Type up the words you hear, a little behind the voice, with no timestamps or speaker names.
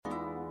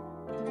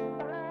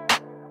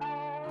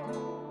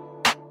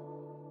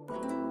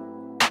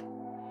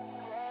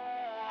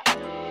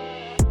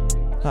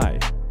Hi,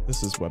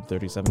 this is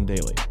Web37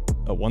 Daily,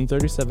 a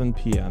 1:37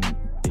 p.m.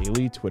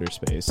 daily Twitter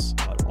space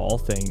about all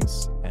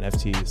things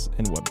NFTs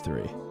and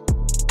Web3.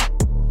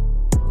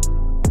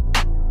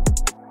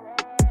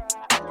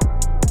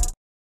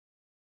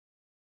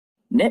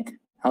 Nick,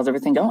 how's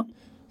everything going?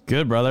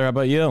 Good, brother. How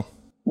about you?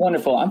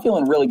 Wonderful. I'm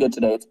feeling really good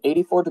today. It's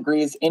 84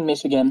 degrees in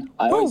Michigan.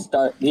 I always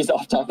start these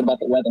off talking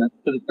about the weather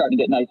because it's starting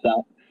to get nice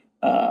out.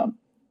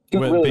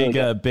 With really,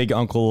 really big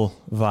uncle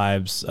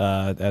vibes,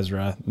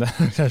 Ezra.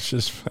 That's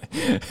just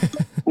funny.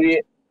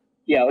 we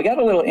got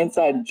a little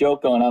inside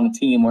joke going on the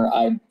team where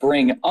I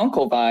bring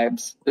uncle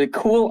vibes, the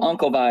cool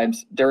uncle vibes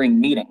during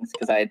meetings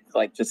because I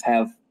just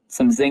have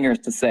some zingers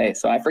to say.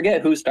 So I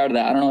forget who started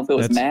that. I don't know if it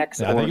was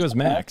Max. I think it was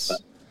Max.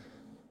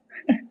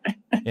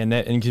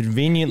 And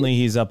conveniently,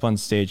 he's up on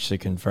stage to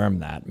confirm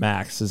that.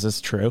 Max, is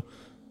this true?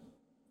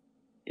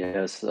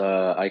 Yes,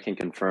 I can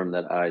confirm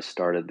that I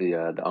started the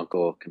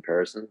uncle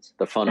comparisons,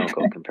 the fun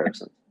uncle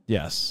comparisons.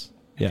 Yes.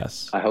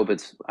 I hope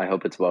it's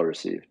well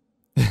received.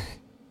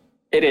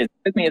 It is. It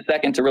took me a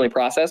second to really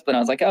process, but I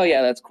was like, oh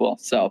yeah, that's cool.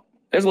 So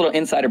there's a little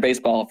insider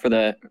baseball for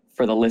the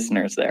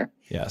listeners there.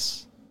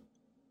 Yes.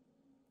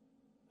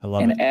 I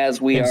love and it.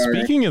 As we and are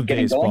speaking of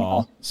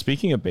baseball,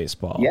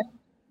 yeah.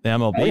 the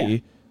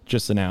MLB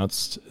just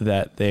announced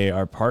that they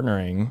are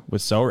partnering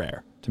with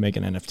SoRare to make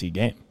an NFT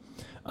game.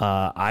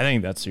 I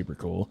think that's super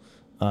cool.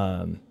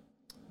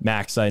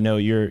 Max, I know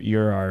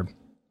you're our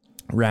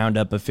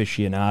Roundup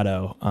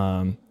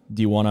aficionado.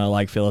 Do you want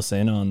to fill us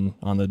in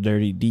on the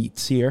dirty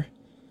deets here?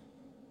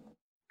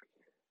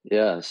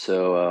 Yeah,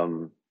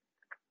 so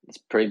it's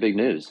pretty big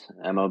news.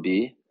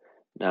 MLB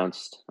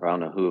announced, or I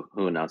don't know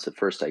who announced it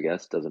first, I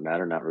guess. Doesn't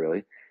matter, not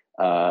really.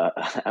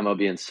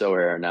 MLB and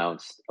SoRare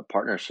announced a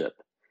partnership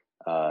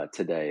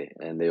today,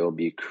 and they will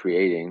be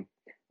creating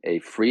a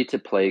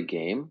free-to-play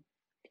game,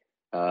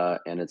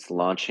 and it's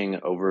launching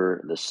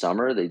over the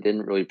summer. They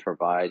didn't really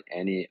provide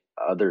any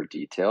other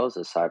details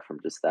aside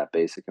from just that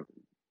basic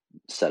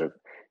set of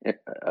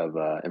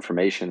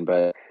information,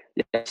 but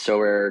yeah,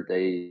 SoRare,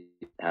 they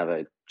have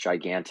a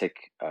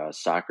gigantic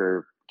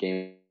soccer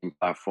game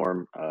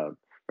platform for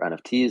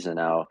NFTs, and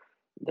now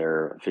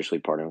they're officially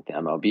partnering with the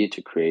MLB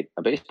to create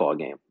a baseball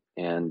game.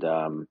 And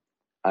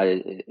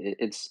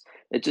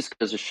it just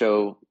goes to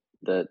show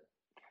that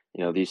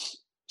these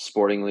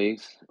sporting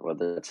leagues,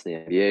 whether it's the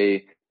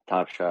NBA,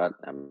 Top Shot,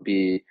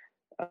 MLB,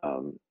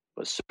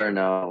 with SoRare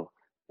now,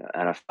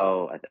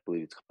 NFL, I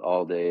believe it's called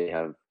All Day,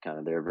 have kind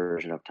of their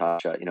version of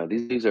Top Shot.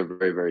 These leagues are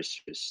very, very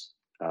serious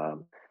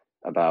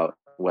about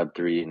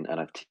Web3 and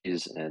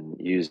NFTs and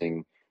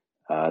using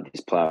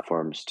these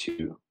platforms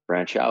to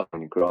branch out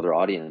and grow their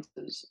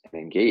audiences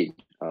and engage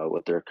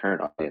with their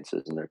current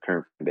audiences and their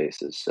current fan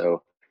bases.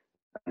 So,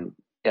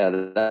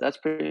 that's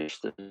pretty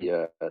much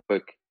the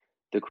quick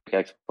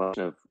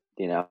explanation of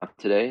the announcement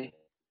today,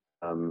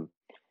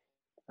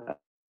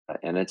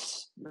 and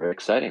it's very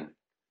exciting.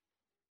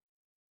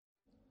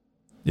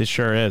 It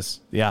sure is.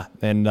 Yeah.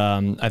 And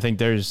I think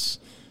there's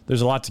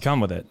a lot to come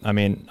with it. I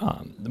mean,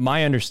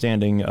 my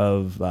understanding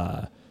of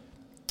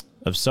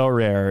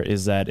SoRare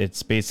is that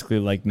it's basically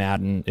like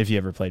Madden, if you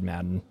ever played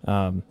Madden,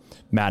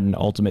 Madden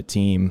Ultimate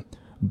Team,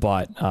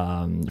 but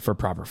for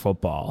proper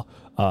football.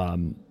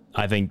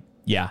 I think,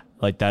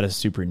 that is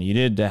super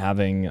needed to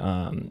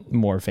having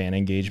more fan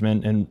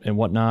engagement and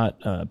whatnot,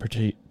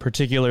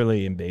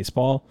 particularly in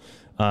baseball,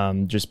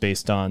 just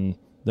based on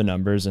the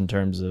numbers in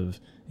terms of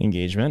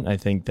engagement. I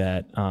think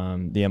that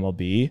the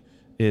MLB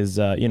is,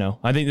 I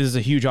think this is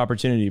a huge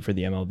opportunity for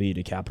the MLB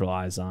to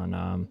capitalize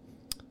on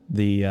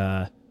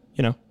the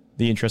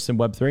interest in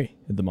Web3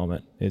 at the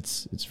moment.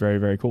 It's very,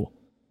 very cool.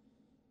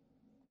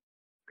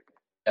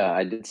 Yeah,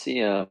 I did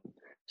see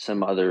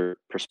some other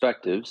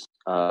perspectives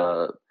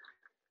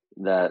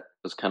that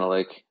was kind of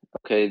like,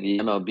 okay, the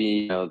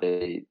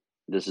MLB,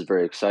 this is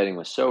very exciting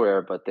with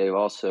SoRare, but they've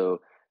also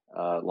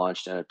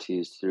launched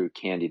NFTs through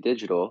Candy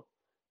Digital.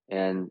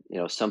 And,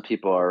 some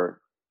people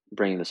are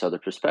bringing this other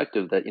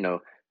perspective that,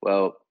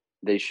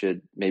 they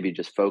should maybe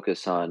just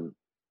focus on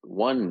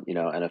one,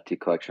 NFT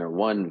collection or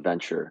one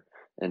venture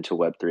into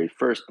Web3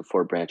 first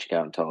before branching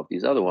out into all of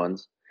these other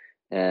ones.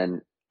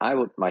 And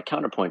my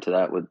counterpoint to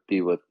that would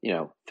be with,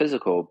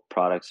 physical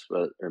products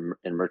or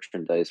in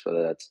merchandise,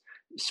 whether that's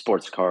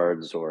sports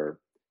cards or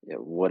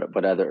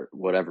whatever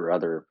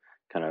other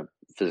kind of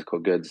physical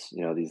goods,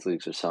 these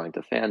leagues are selling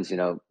to fans.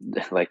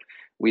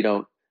 We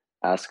don't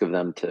ask of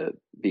them to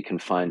be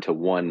confined to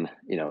one,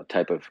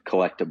 type of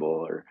collectible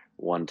or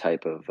one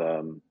type of,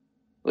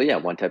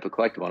 one type of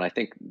collectible. And I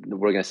think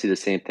we're going to see the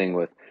same thing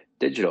with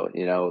digital.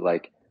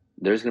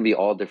 There's going to be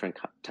all different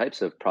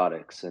types of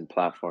products and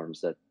platforms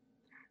that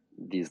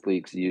these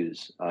leagues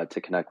use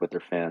to connect with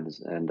their fans.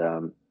 And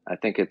I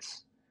think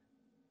it's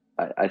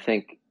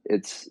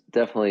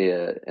definitely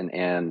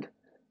an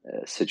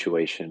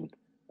situation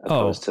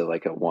opposed to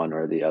like a one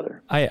or the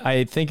other.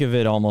 I think of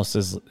it almost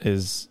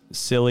as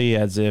silly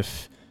as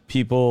if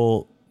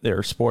people that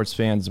are sports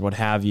fans, what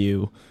have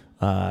you,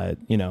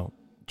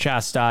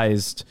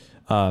 chastised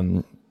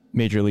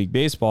Major League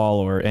Baseball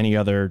or any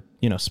other,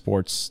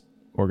 sports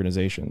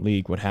organization,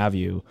 league, what have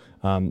you,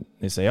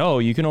 they say, oh,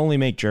 you can only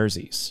make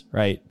jerseys,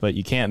 right? But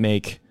you can't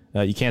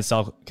you can't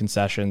sell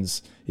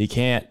concessions. You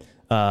can't,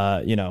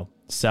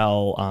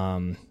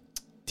 sell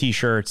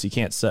T-shirts. You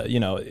can't sell,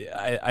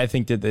 I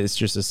think that it's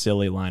just a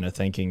silly line of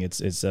thinking.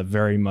 It's a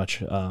very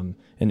much an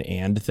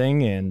and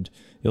thing, and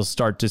you'll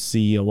start to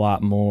see a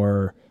lot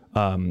more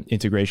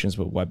integrations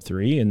with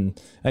Web3.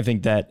 And I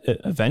think that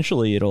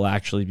eventually it'll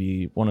actually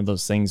be one of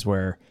those things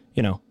where,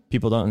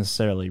 people don't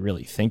necessarily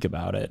really think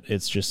about it.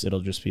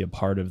 It'll just be a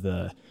part of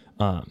the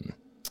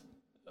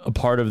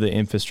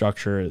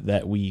infrastructure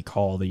that we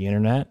call the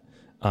internet.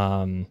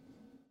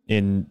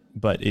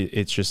 But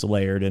it's just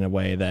layered in a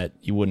way that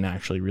you wouldn't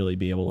actually really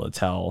be able to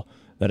tell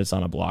that it's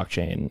on a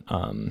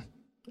blockchain,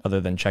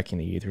 other than checking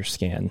the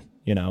Etherscan,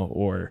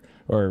 or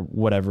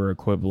whatever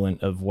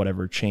equivalent of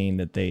whatever chain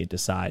that they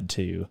decide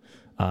to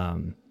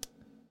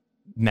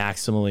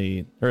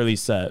maximally, or at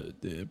least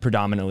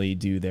predominantly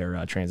do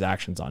their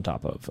transactions on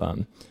top of.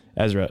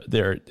 Ezra,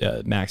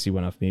 Max, you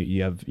went off mute.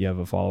 You have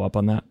a follow up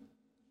on that?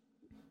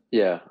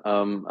 Yeah,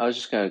 I was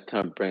just going to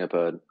kind of bring up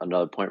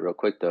another point real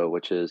quick though,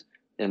 which is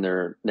in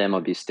the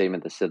MLB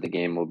statement that said the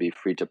game will be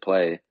free to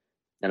play.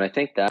 And I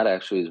think that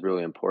actually is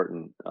really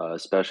important,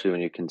 especially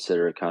when you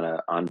consider kind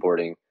of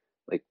onboarding,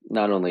 like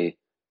not only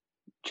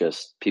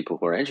just people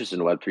who are interested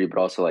in Web3, but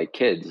also like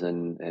kids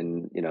and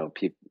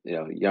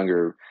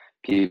younger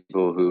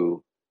people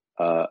who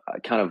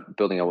kind of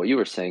building on what you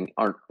were saying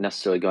aren't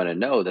necessarily going to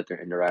know that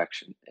they're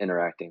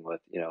interacting with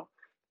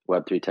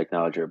Web3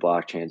 technology or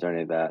blockchains or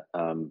any of that.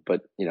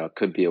 But it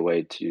could be a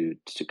way to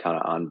kind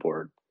of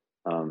onboard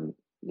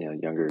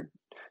younger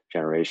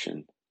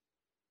generation.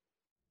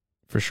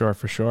 For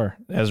sure.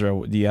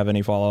 Ezra, do you have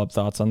any follow-up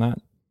thoughts on that?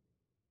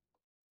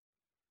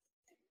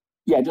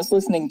 Yeah, just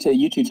listening to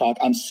you two talk,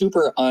 I'm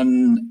super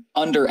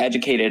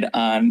undereducated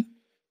on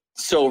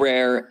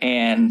SoRare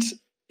and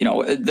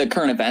the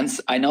current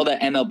events. I know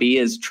that MLB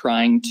is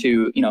trying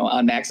to,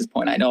 on Max's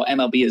point, I know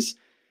MLB is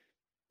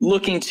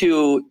looking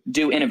to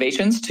do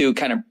innovations to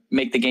kind of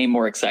make the game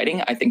more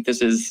exciting. I think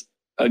this is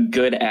a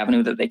good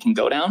avenue that they can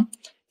go down.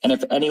 And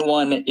if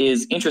anyone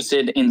is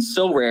interested in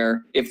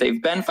SoRare, if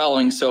they've been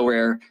following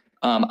SoRare,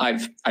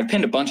 I've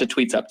pinned a bunch of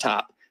tweets up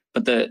top.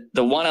 But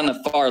the one on the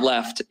far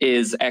left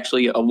is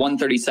actually a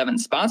 137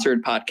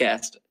 sponsored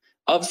podcast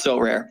of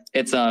SoRare.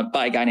 It's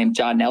by a guy named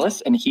John Nellis,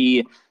 and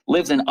he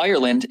lives in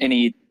Ireland, and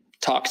he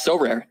talks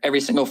SoRare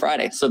every single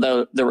Friday. So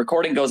the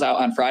recording goes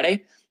out on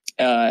Friday.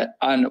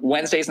 On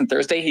Wednesdays and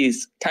Thursday,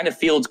 he's kind of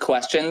fields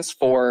questions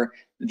for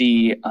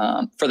the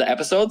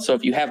episode. So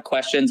if you have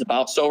questions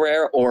about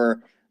SoRare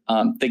or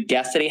the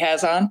guest that he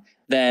has on,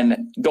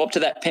 then go up to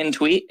that pinned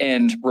tweet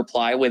and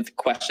reply with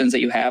questions that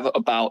you have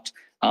about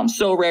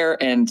SoRare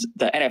and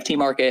the NFT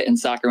market and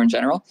soccer in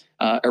general,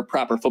 or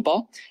proper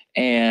football.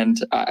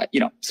 And,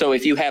 so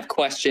if you have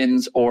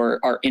questions or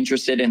are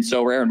interested in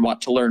SoRare and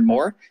want to learn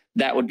more,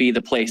 that would be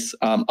the place.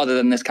 Other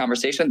than this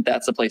conversation,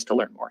 that's the place to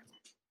learn more.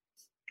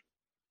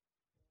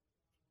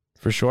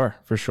 For sure.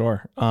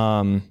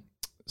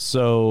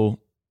 So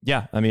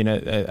yeah, I mean,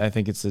 I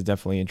think it's a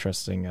definitely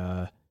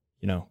interesting,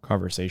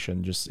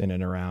 conversation just in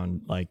and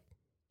around like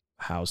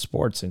how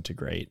sports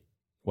integrate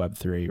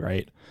Web3,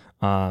 right?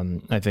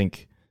 I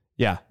think,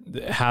 yeah,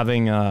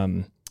 having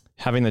the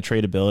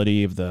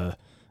tradability of the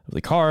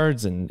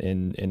cards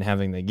and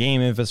having the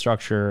game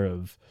infrastructure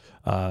of,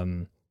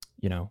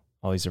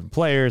 all these different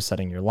players,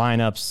 setting your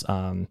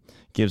lineups,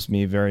 gives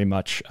me very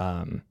much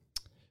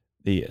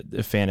the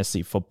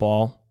fantasy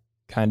football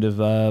kind of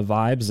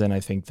vibes. And I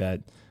think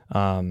that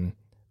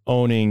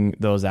owning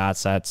those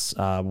assets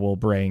will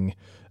bring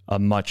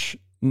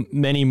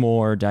many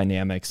more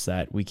dynamics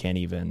that we can't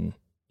even,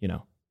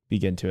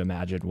 begin to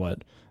imagine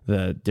what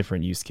the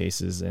different use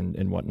cases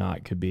and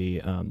whatnot could be,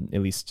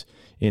 at least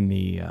in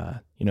the,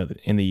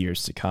 in the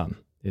years to come.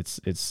 It's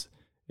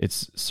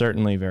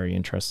certainly very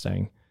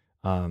interesting.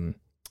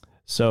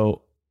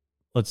 So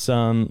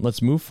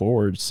let's move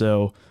forward.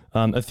 So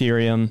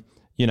Ethereum,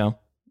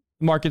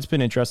 market's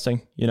been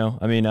interesting, we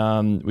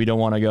don't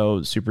want to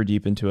go super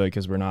deep into it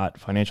because we're not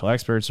financial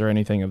experts or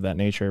anything of that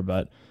nature,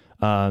 but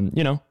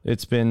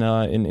it's been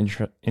an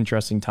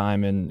interesting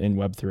time in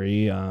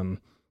Web3.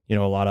 A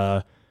lot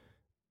of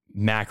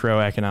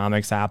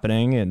macroeconomics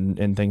happening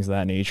and things of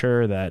that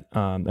nature that,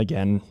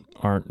 again,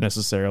 aren't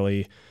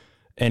necessarily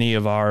any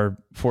of our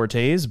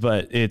fortes,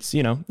 but it's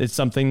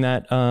something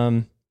that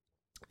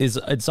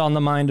it's on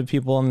the mind of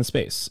people in the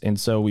space. And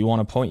so we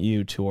want to point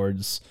you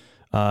towards,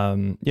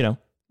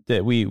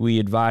 that we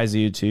advise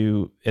you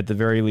to, at the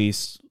very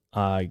least,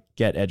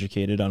 get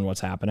educated on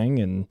what's happening.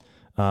 And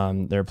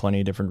there are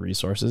plenty of different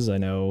resources. I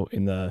know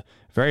in the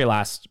very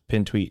last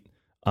pin tweet,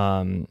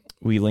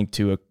 we linked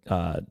to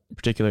a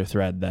particular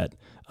thread that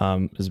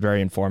is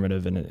very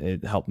informative, and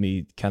it helped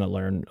me kind of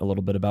learn a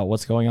little bit about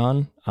what's going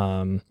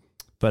on.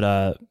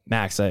 But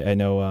Max, I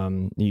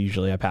know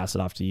usually I pass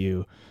it off to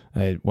you.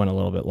 I went a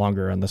little bit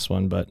longer on this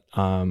one, but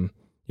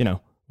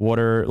what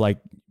are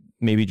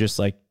maybe just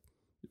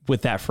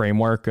with that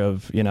framework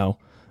of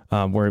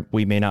where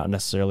we may not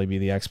necessarily be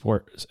the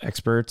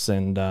experts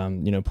and,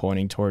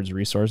 pointing towards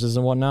resources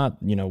and whatnot.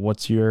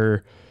 What's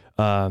your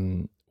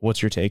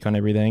take on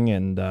everything?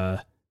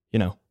 And,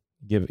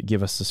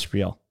 give us the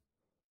spiel.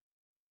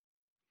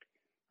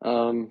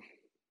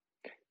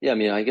 Yeah, I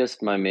mean, I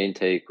guess my main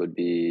take would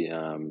be,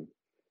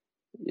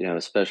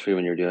 especially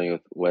when you're dealing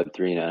with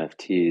Web3 and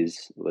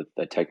NFTs, with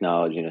the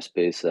technology in a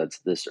space that's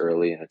this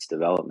early in its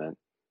development,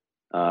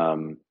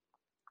 um,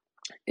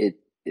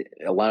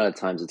 a lot of the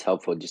times it's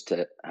helpful just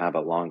to have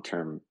a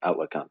long-term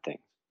outlook on things.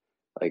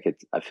 I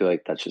feel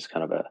like that's just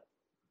kind of a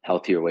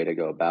healthier way to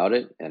go about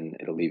it, and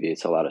it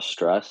alleviates a lot of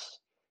stress.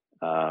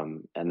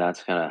 And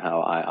that's kind of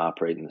how I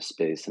operate in the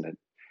space, and it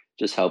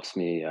just helps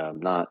me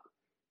not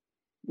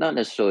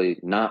necessarily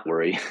not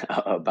worry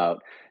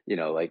about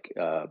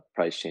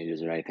price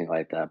changes or anything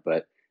like that,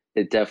 but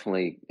it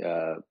definitely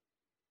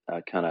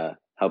kind of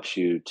helps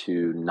you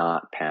to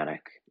not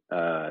panic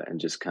and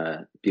just kind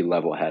of be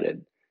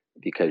level-headed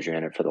because you're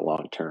in it for the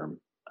long term.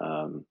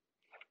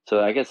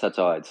 So I guess that's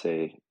all I'd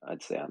say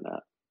on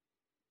that.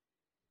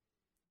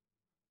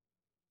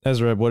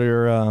 Ezra, what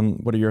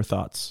are your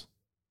thoughts?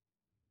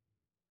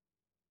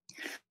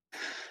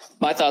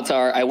 My thoughts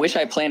are, I wish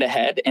I planned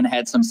ahead and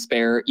had some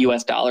spare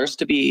US dollars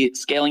to be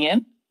scaling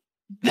in.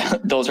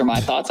 Those are my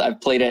thoughts. I've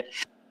played it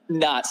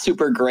not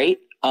super great.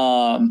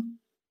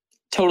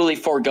 Totally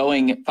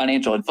foregoing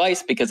financial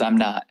advice because I'm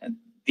not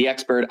the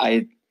expert.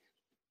 I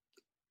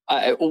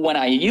when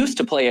I used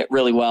to play it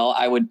really well,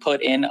 I would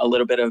put in a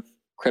little bit of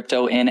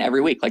crypto in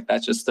every week. Like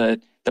that's just the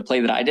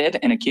play that I did,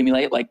 and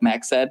accumulate, like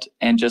Max said,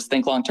 and just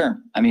think long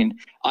term. I mean,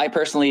 I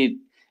personally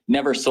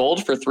never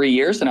sold for 3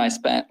 years, and I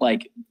spent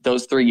like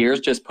those 3 years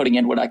just putting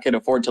in what I could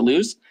afford to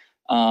lose.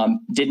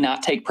 Did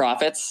not take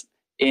profits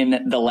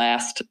in the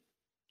last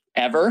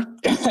ever.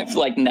 I've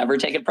like never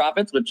taken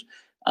profits, which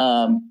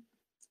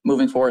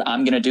moving forward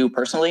I'm going to do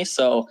personally.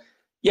 So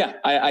yeah,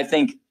 I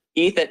think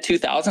ETH at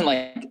 2,000,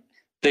 like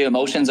the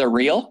emotions are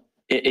real.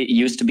 It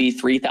used to be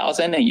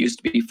 3,000. It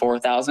used to be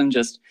 4,000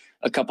 just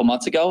a couple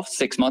months ago,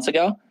 6 months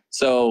ago.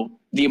 So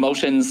the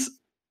emotions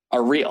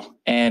are real,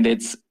 and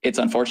it's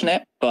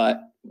unfortunate,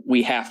 but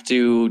we have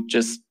to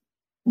just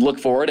look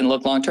forward and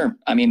look long term.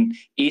 I mean,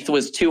 ETH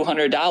was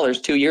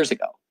 $200 2 years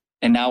ago,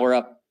 and now we're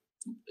up.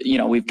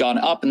 We've gone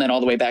up and then all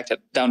the way back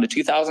down to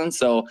 2,000.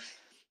 So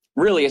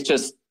really, it's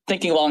just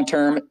thinking long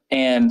term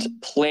and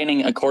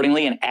planning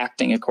accordingly and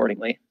acting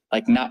accordingly.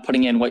 Like not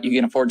putting in what you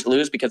can afford to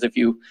lose, because if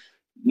you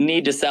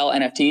need to sell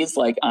NFTs,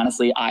 like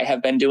honestly, I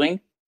have been doing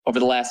over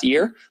the last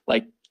year,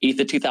 like ETH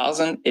at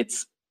 2,000,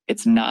 it's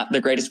not the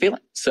greatest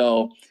feeling.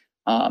 So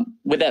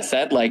with that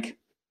said, like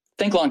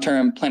think long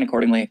term, plan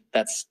accordingly.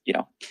 That's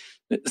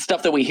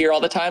stuff that we hear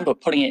all the time,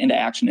 but putting it into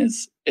action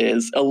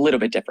is a little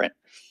bit different.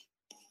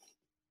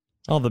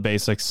 All the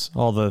basics,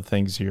 all the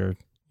things your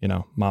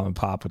mom and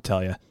pop would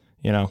tell you.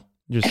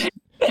 Just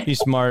be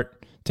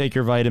smart, take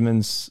your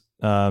vitamins,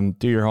 do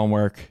your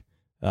homework.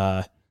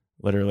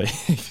 Literally,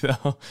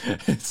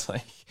 it's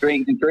like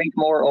drink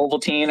more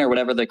Ovaltine or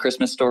whatever the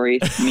Christmas Story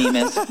meme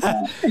is.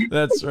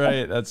 That's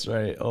right.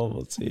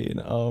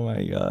 Ovaltine. Oh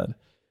my God.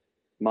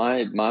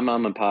 My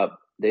mom and pop,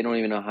 they don't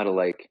even know how to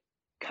like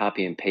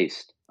copy and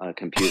paste on a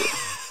computer.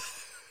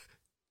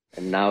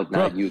 And now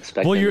you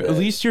expect. Well, at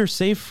least you're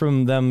safe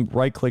from them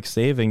right-click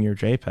saving your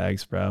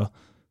JPEGs, bro.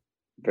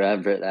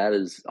 Brad, that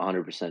is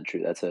 100%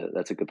 true. That's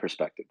a good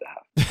perspective to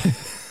have.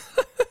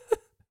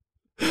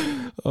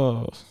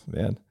 Oh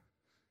man.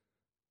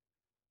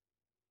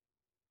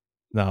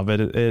 No,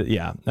 but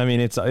yeah. I mean,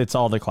 it's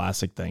all the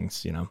classic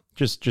things,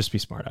 Just be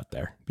smart out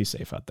there, be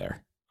safe out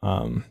there.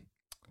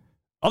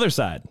 Other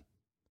side,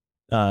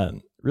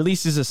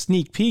 releases a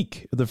sneak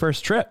peek of the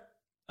first trip.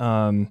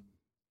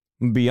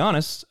 Be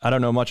honest, I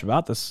don't know much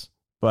about this,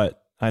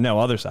 but I know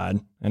other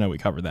side. I know we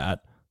covered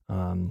that,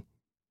 and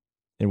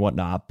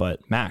whatnot.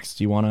 But Max,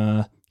 do you want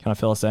to kind of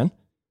fill us in?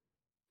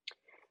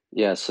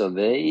 Yeah. So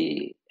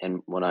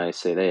and when I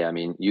say they, I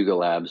mean Yuga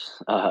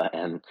Labs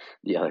and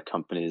the other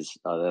companies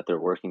that they're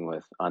working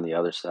with on the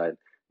other side.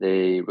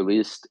 They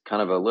released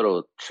kind of a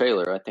little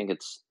trailer. I think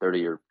it's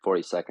 30 or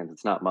 40 seconds.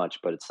 It's not much,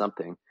 but it's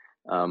something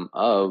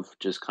of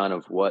just kind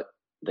of what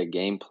the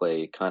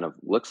gameplay kind of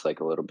looks like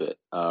a little bit.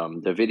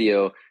 The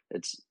video,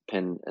 it's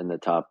pinned in the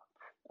top,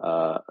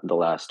 the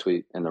last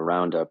tweet in the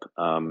roundup.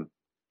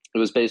 It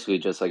was basically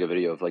just like a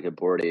video of like a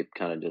Bored Ape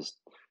kind of just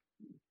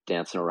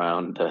dancing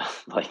around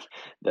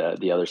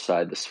the other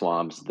side, the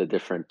swamps, the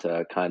different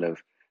kind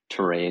of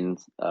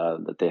terrains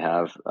that they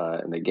have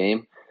in the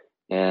game.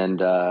 And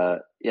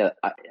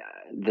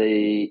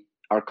they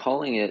are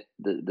calling it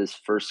this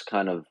first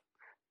kind of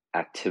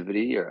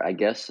activity, or I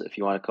guess if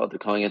you want to call it, they're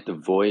calling it the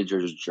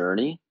Voyager's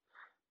Journey.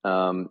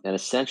 And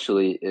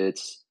essentially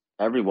it's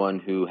everyone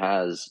who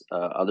has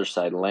other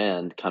side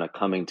land kind of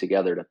coming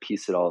together to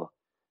piece it all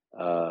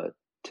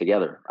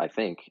together. I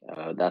think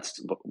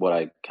that's what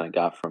I kind of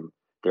got from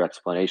their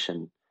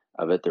explanation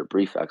of it, their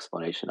brief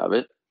explanation of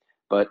it.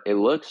 But it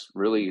looks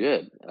really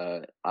good.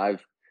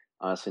 I've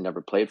honestly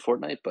never played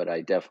Fortnite, but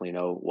I definitely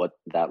know what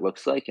that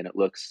looks like, and it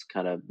looks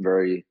kind of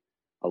very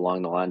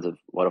along the lines of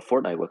what a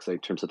Fortnite looks like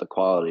in terms of the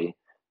quality.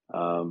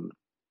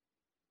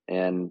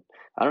 And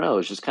I don't know, it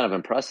was just kind of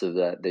impressive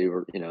that they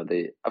were,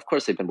 of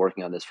course they've been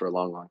working on this for a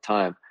long, long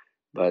time,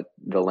 but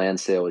the land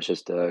sale was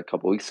just a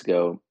couple weeks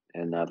ago,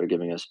 and now they're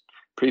giving us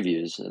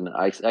previews. And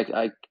I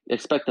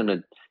expect them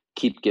to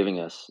keep giving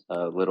us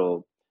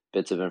little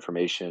bits of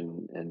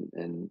information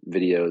and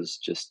videos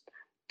just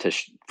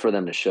for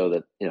them to show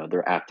that,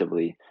 they're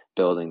actively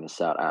building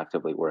this out,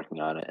 actively working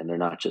on it, and they're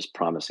not just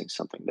promising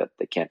something that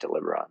they can't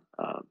deliver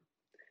on.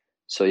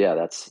 So yeah,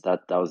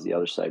 that was the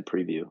other side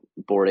preview.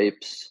 Bored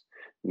Apes,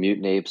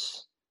 Mutant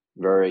Apes,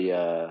 very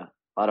a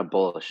lot of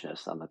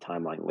bullishness on the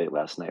timeline late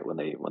last night when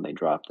they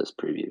dropped this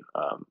preview.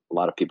 A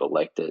lot of people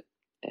liked it,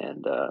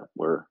 and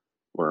were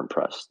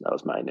impressed. That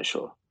was my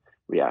initial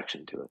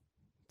reaction to it.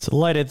 It's a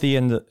light at the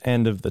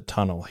end of the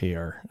tunnel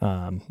here,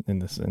 in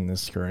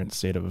this current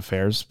state of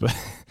affairs. But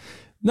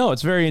no,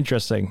 it's very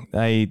interesting.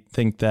 I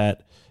think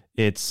that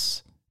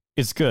it's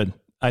good.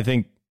 I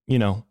think,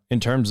 in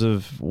terms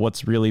of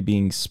what's really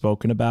being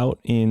spoken about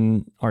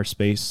in our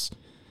space,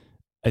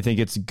 I think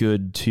it's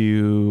good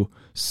to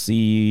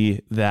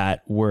see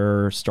that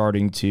we're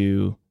starting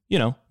to,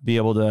 be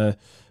able to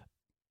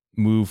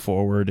move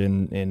forward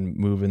and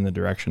move in the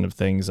direction of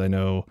things. I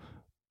know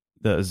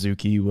the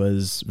Azuki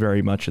was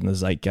very much in the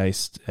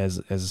zeitgeist,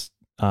 as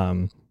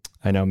I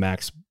know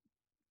Max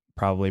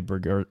probably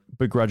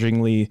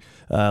begrudgingly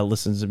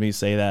listens to me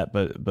say that,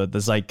 but the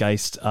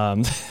zeitgeist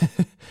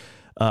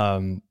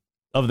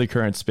of the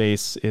current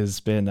space has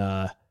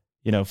been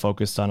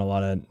focused on a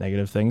lot of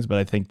negative things. But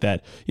I think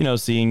that,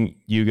 seeing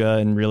Yuga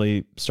and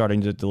really starting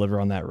to deliver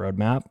on that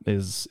roadmap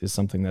is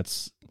something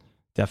that's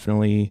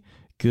definitely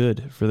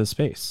good for the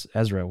space.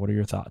 Ezra, what are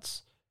your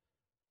thoughts?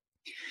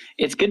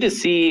 It's good to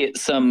see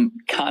some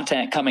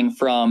content coming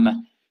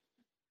from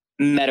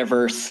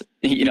metaverse,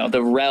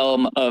 the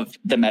realm of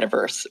the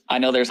metaverse. I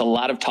know there's a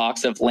lot of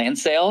talks of land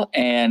sale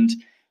and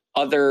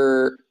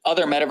other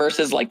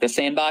metaverses like the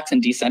Sandbox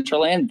and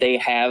Decentraland. They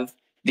have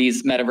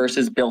these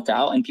metaverses built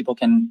out, and people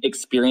can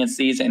experience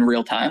these in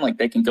real time. Like,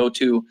 they can go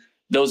to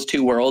those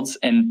two worlds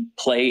and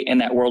play in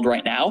that world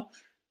right now.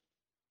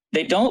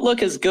 They don't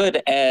look as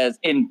good as,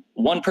 in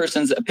one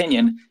person's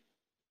opinion.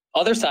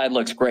 Other side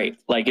looks great.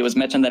 Like, it was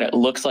mentioned that it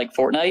looks like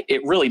Fortnite.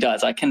 It really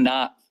does. I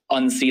cannot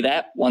unsee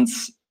that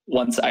once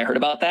I heard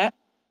about that.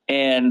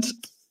 And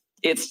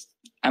it's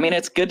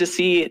good to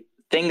see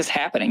things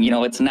happening.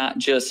 It's not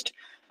just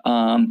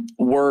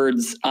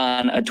words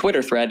on a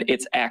Twitter thread.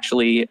 It's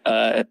actually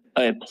a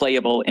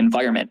playable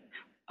environment.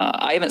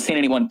 I haven't seen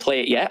anyone play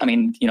it yet.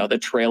 The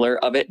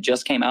trailer of it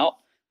just came out.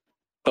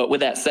 But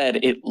with that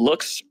said, it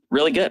looks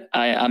really good.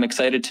 I'm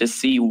excited to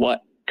see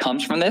what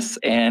comes from this,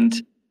 and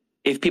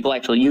if people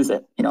actually use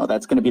it.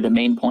 That's going to be the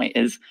main point,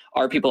 is,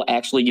 are people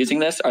actually using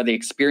this? Are they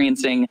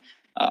experiencing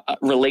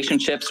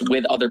relationships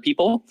with other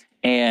people?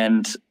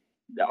 And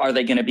are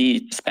they going to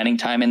be spending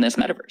time in this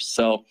metaverse?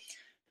 So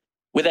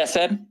with that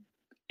said,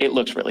 it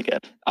looks really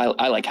good.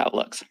 I like how it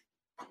looks.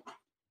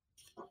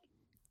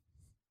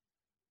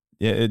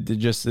 Yeah,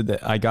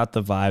 I got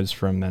the vibes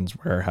from Men's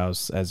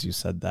Warehouse as you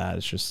said that.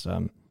 It's just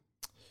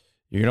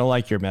you're gonna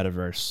like your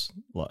metaverse,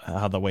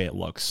 how the way it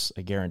looks.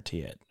 I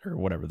guarantee it, or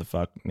whatever the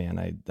fuck, man.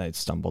 I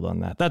stumbled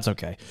on that. That's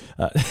okay.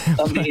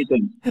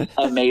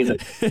 Amazing.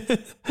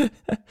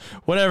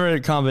 Whatever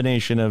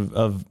combination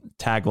of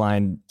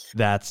tagline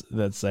that's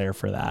there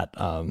for that.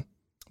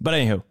 But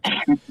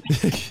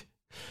anywho,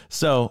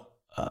 so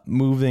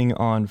moving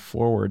on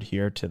forward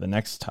here to the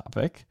next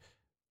topic,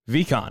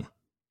 VCon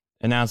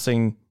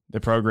announcing the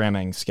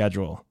programming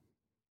schedule.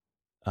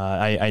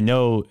 I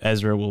know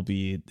Ezra will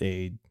be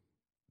a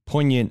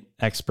poignant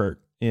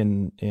expert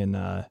in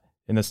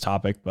this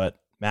topic, but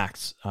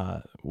Max,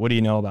 what do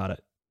you know about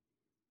it?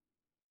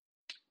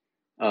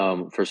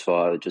 First of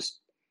all, I would just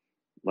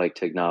like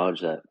to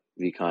acknowledge that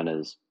VCon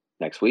is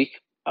next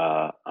week.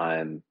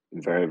 I'm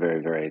very,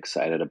 very, very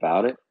excited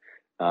about it.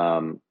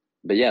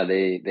 But yeah,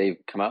 they've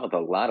come out with a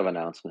lot of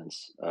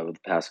announcements over the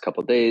past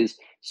couple of days,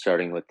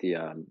 starting with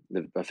the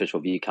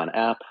official VCon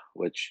app,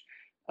 which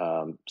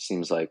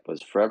seems like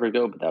was forever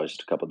ago, but that was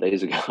just a couple of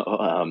days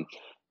ago.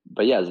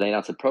 But yeah, they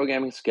announced a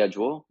programming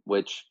schedule,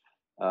 which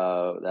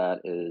that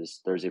is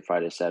Thursday,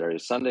 Friday, Saturday,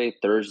 Sunday.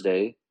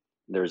 Thursday,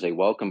 there's a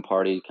welcome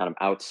party kind of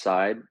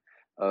outside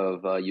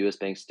of US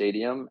Bank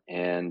Stadium,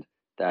 and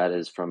that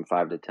is from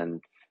 5 to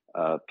 10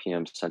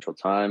 p.m. Central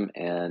Time.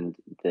 And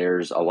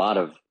there's a lot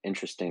of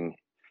interesting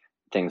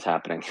things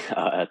happening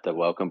at the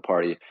welcome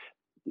party.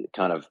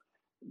 Kind of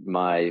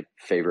my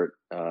favorite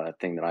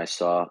thing that I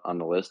saw on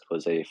the list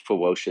was a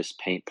ferocious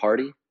paint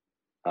party.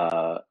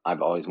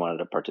 I've always wanted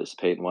to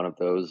participate in one of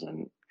those,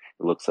 and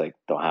it looks like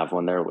they'll have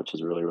one there, which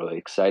is really, really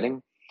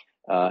exciting.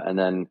 And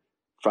then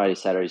Friday,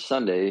 Saturday,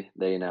 Sunday,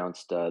 they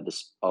announced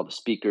all the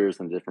speakers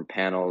and the different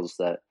panels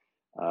that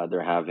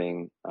they're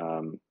having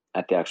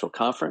at the actual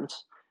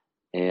conference.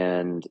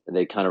 And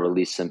they kind of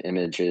released some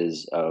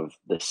images of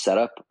the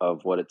setup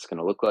of what it's going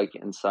to look like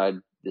inside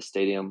the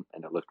stadium,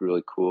 and it looked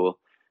really cool.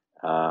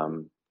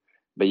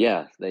 but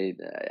yeah,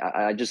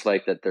 I just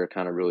like that they're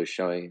kind of really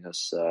showing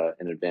us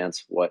in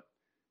advance what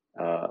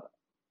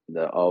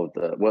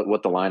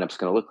what the lineup's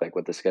going to look like,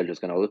 what the schedule is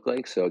going to look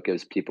like. So it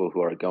gives people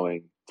who are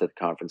going to the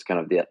conference kind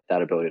of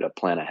that ability to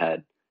plan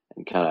ahead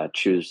and kind of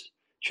choose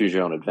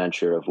your own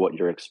adventure of what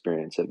your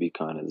experience at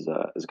VCon is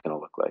going to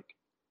look like.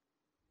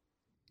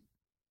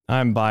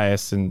 I'm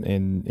biased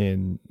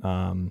in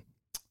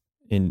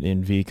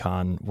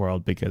VCon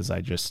world because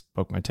I just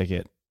booked my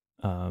ticket.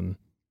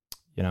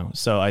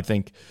 So I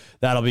think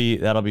that'll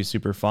be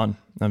super fun.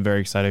 I'm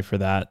very excited for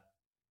that.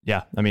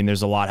 Yeah. I mean,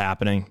 there's a lot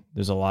happening.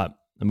 There's a lot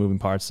of moving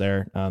parts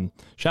there.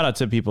 Shout out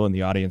to people in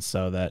the audience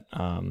though, that,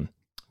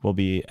 will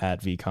be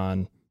at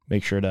VCon.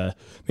 Make sure to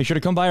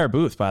come by our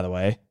booth, by the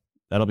way.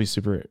 That'll be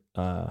super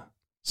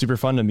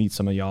fun to meet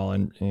some of y'all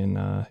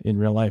in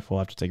real life. We'll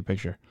have to take a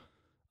picture.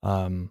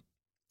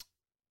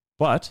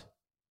 But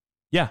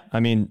yeah, I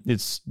mean,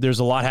 there's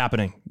a lot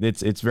happening.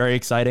 It's very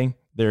exciting.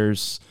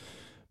 There's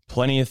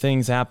plenty of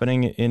things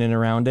happening in and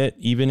around it.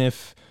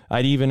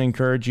 I'd even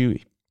encourage you,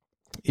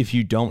 if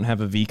you don't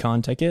have a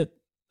VCon ticket,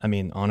 I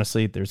mean,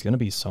 honestly, there's going to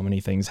be so many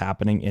things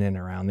happening in and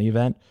around the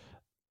event.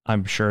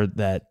 I'm sure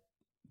that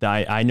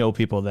I know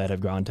people that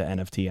have gone to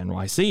NFT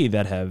NYC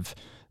that have,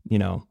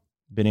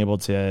 been able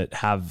to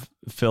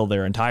fill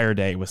their entire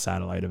day with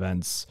satellite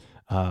events.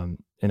 And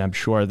I'm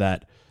sure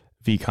that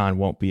VCon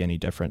won't be any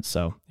different.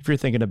 So if you're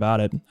thinking about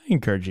it, I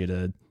encourage you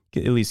to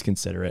at least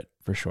consider it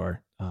for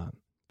sure.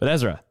 But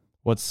Ezra,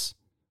 what's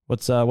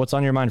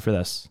on your mind for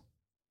this?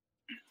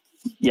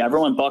 Yeah,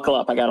 everyone buckle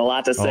up. I got a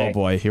lot to say. Oh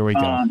boy, here we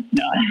go.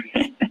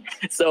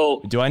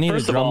 So do I need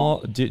a drum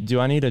roll? Do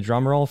I need a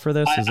drum roll for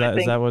this? Is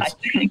that what?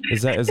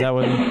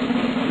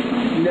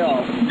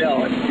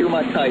 No, it's too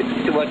much hype,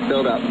 too much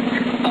build up.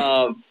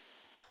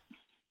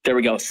 There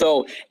we go.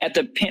 So at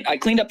the pin, I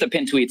cleaned up the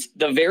pin tweets.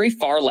 The very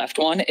far left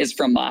one is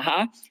from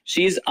Maha.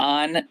 She's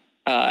in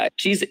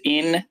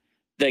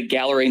the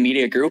Gallery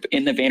Media group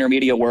in the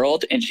VaynerMedia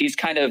world, and she's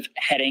kind of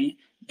heading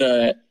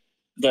the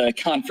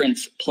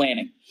conference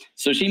planning.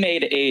 So she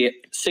made a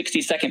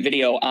 60-second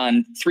video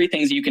on 3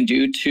 things you can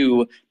do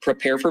to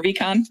prepare for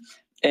VCon,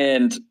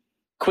 and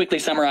quickly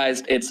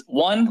summarized, it's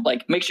 1,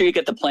 like make sure you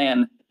get the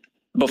plan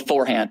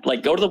beforehand.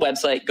 Like go to the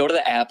website, go to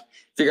the app,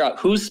 figure out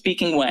who's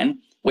speaking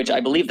when, which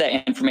I believe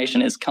that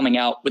information is coming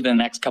out within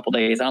the next couple of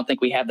days. I don't think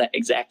we have that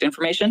exact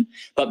information,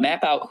 but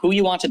map out who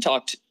you want to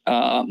talk to,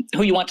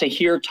 who you want to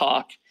hear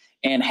talk,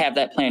 and have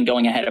that plan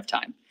going ahead of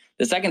time.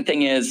 The second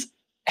thing is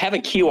have a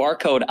QR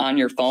code on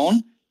your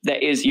phone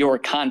that is your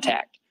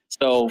contact.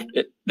 So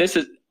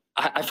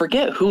I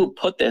forget who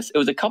put this. It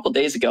was a couple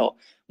days ago.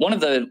 One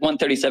of the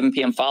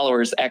 137pm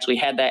followers actually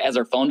had that as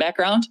her phone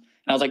background.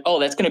 And I was like, oh,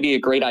 that's going to be a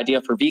great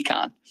idea for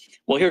VCon.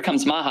 Well, here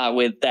comes Maha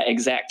with that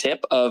exact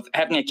tip of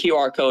having a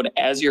QR code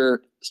as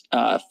your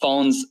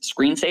phone's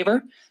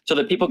screensaver so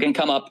that people can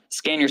come up,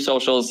 scan your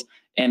socials,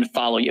 and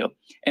follow you.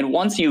 And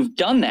once you've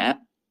done that,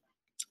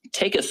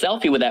 take a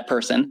selfie with that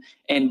person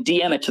and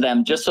DM it to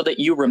them just so that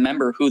you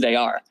remember who they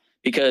are.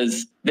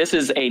 Because this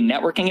is a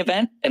networking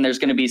event and there's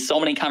going to be so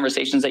many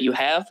conversations that you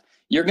have,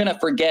 you're going to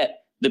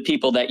forget the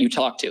people that you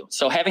talk to.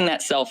 So having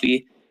that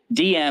selfie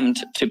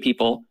DM'd to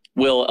people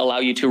will allow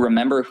you to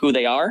remember who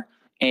they are.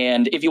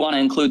 And if you want to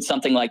include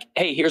something like,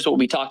 hey, here's what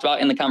we talked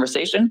about in the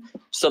conversation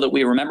so that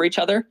we remember each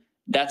other,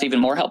 that's even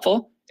more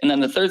helpful. And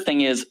then the third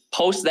thing is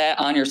post that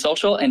on your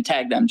social and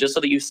tag them just so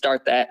that you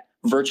start that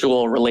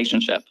virtual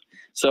relationship.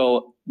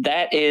 So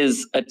that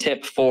is a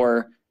tip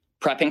for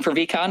prepping for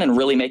VCon and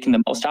really making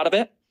the most out of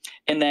it.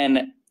 And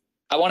then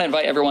I want to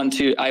invite everyone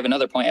I have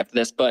another point after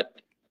this,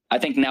 but I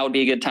think now would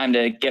be a good time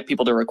to get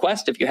people to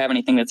request. If you have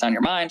anything that's on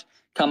your mind,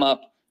 come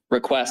up,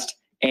 request.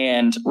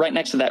 And right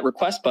next to that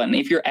request button,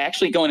 if you're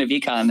actually going to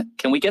VCon,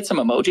 can we get some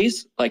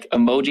emojis, like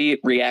emoji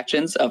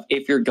reactions of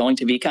if you're going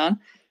to VCon?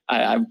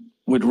 I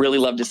would really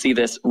love to see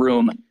this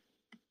room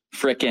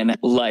frickin'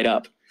 light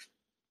up.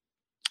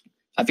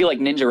 I feel like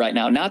Ninja right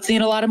now, not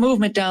seeing a lot of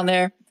movement down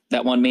there.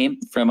 That one meme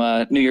from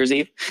New Year's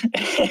Eve.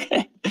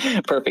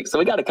 Perfect. So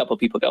we got a couple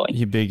people going.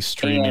 You big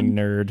streaming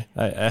nerd.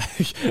 I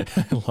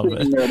love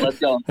it. Nerd, let's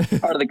go.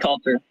 Part of the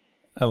culture.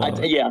 I love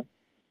it. Yeah.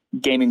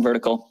 Gaming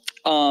vertical.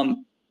 So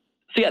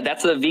yeah,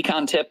 that's the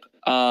VCon tip.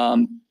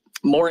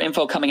 More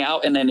info coming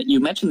out. And then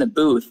you mentioned the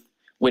booth,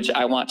 which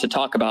I want to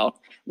talk about.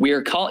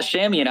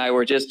 Shammy and I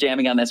were just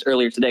jamming on this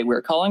earlier today.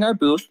 We're calling our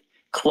booth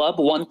Club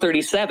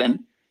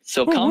 137.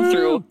 So come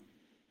through.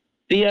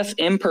 See us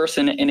in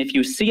person, and if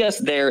you see us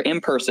there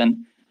in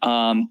person,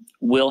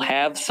 we'll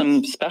have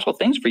some special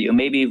things for you.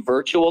 Maybe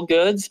virtual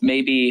goods,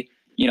 maybe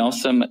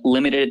some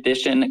limited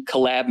edition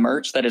collab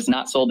merch that is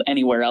not sold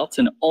anywhere else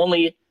and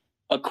only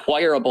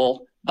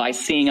acquirable by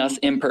seeing us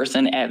in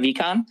person at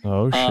VCon.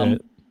 Oh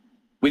shit!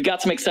 We've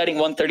got some exciting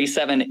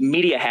 137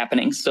 media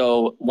happening.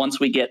 So once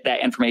we get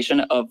that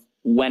information of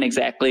when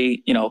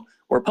exactly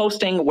we're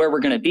posting, where we're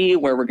going to be,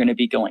 where we're going to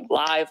be going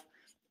live,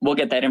 we'll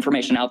get that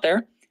information out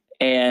there.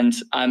 And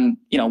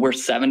we're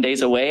 7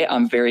 days away.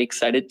 I'm very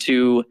excited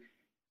to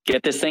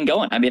get this thing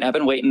going. I mean, I've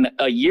been waiting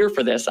a year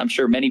for this. I'm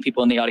sure many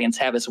people in the audience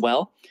have as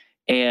well.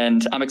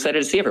 And I'm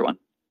excited to see everyone.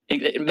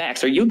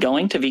 Max, are you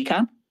going to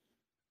VCon?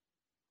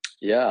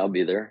 Yeah, I'll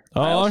be there.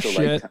 Oh,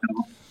 shit.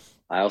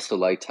 I also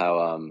liked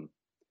how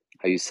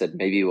you said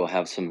maybe we'll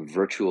have some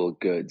virtual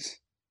goods.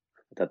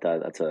 I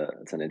thought that's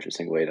an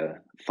interesting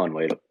fun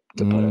way to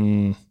put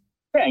it.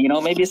 Yeah,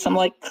 maybe some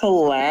like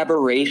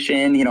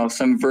collaboration,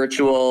 some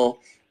virtual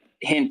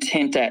hint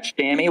at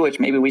Shammy,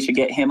 which maybe we should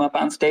get him up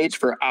on stage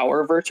for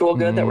our virtual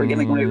good that we're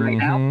giving away right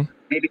now.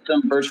 Maybe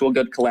some virtual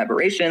good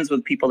collaborations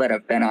with people that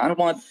have been on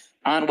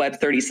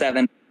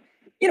Web37.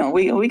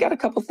 We got a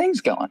couple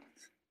things going.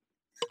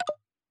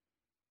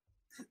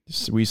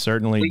 We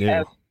certainly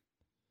do.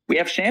 We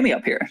have Shammy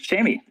up here.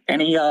 Shammy,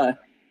 any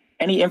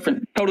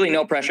totally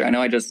no pressure. I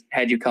know I just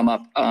had you come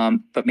up,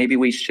 but maybe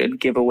we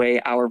should give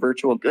away our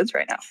virtual goods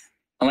right now.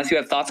 Unless you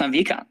have thoughts on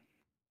VCon.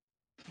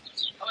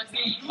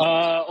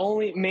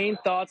 Only main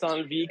thoughts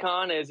on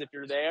VCon is if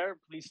you're there,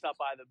 please stop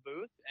by the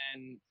booth.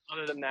 And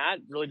other than that,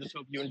 really just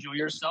hope you enjoy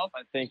yourself.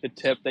 I think the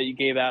tip that you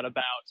gave out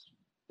about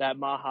that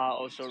Maha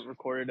also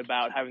recorded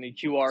about having the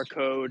QR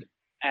code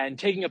and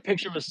taking a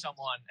picture with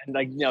someone and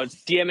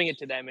DMing it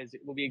to them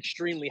will be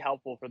extremely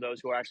helpful for those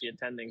who are actually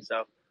attending. So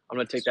I'm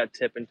going to take that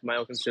tip into my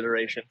own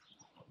consideration.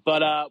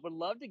 But would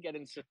love to get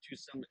into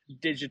some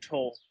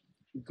digital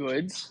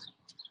goods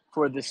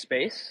for this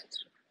space.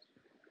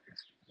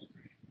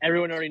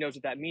 Everyone already knows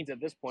what that means at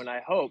this point,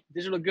 I hope.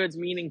 Digital goods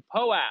meaning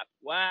POAP.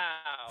 Wow.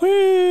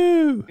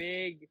 Woo!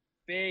 Big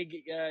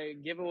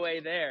giveaway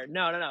there.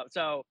 No.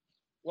 So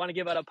want to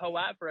give out a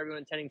POAP for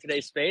everyone attending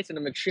today's space, and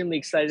I'm extremely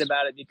excited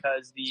about it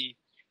because the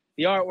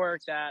artwork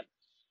that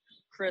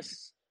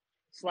Chris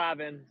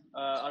Slavin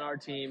on our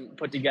team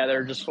put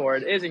together just for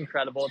it is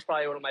incredible. It's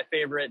probably one of my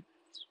favorite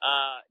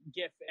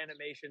GIF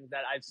animations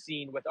that I've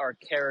seen with our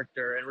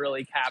character, and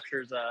really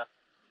captures a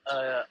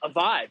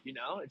vibe.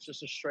 It's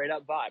just a straight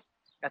up vibe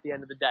at the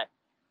end of the day.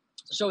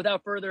 So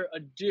without further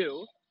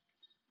ado,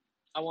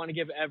 I want to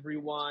give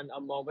everyone a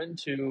moment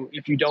to,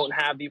 if you don't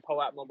have the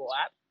POAP mobile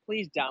app,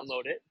 please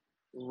download it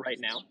right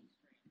now.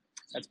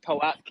 That's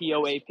POAP,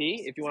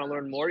 P-O-A-P. If you want to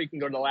learn more, you can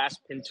go to the last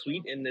pinned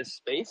tweet in this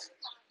space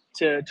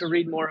to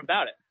read more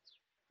about it.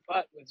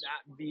 But with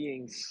that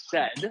being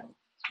said,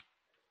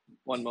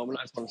 one moment,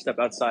 I just want to step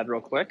outside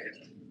real quick.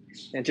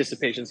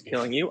 Anticipation's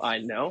killing you. I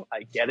know.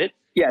 I get it.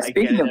 Yeah,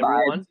 speaking of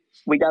vibes,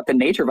 we got the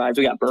nature vibes.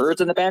 We got birds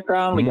in the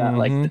background. We got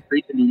like the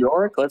streets of New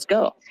York. Let's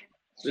go.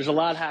 There's a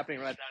lot happening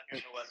right down here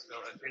in the West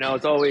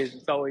Village.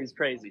 It's always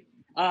crazy.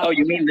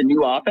 You mean the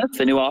new office?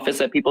 The new office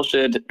that people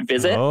should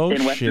visit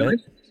in West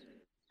Village?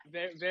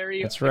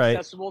 Very That's right.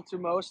 Accessible to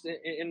most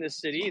in the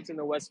city. It's in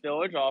the West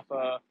Village.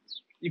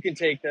 You can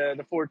take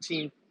the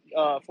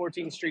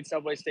 14th Street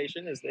subway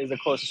station is the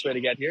closest way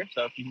to get here.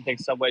 So if you can take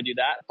the subway, do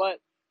that. But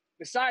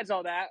besides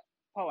all that,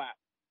 POAP.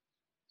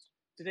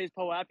 Today's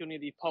POAP, you'll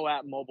need the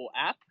POAP mobile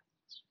app.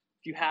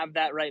 If you have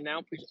that right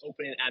now, please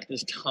open it at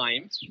this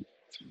time.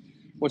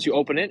 Once you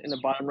open it, in the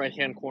bottom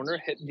right-hand corner,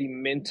 hit the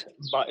Mint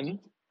button.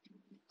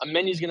 A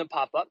menu is going to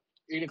pop up.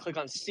 You're going to click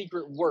on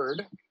Secret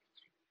Word.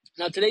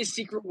 Now, today's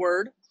secret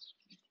word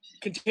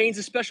contains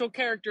a special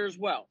character as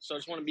well. So I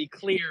just want to be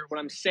clear when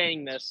I'm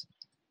saying this,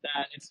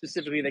 that it's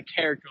specifically the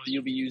character that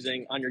you'll be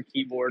using on your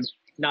keyboard,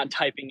 not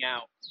typing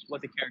out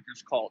what the character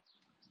is called.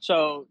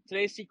 So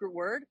today's secret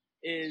word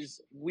is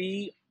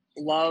 "we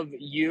love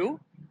you,"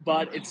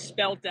 but it's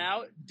spelled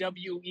out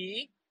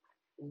W-E,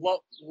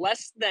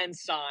 less than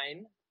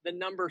sign, the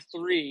number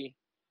 3,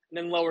 and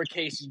then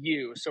lowercase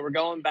u. So we're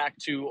going back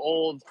to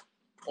old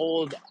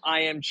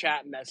IM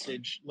chat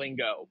message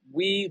lingo.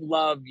 We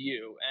love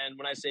you. And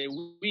when I say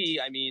we,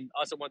 I mean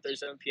us at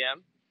 1:37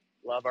 p.m.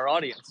 Love our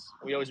audience.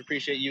 We always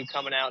appreciate you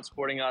coming out and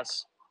supporting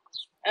us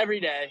every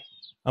day.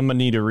 I'm going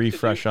to need a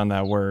refresh on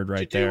that word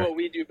right there. To do what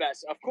we do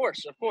best. Of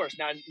course.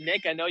 Now,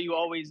 Nick, I know you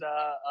always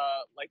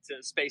like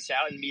to space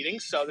out in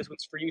meetings, so this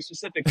one's for you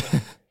specifically. Pay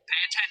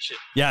attention.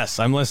 Yes,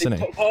 I'm listening.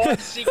 The POAP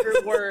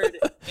secret word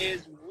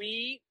is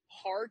 "we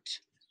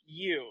heart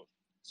you."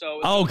 So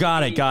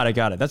got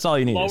it. That's all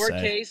you need to say.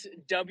 Lowercase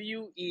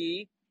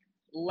W-E,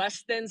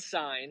 less than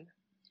sign,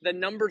 the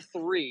number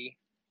 3,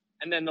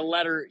 and then the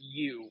letter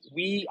U.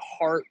 We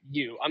heart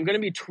you. I'm going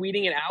to be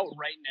tweeting it out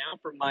right now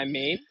from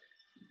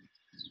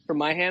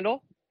my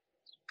handle,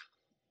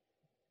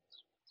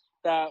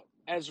 that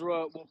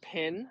Ezra will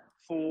pin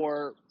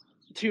for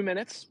 2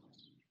 minutes.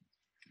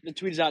 The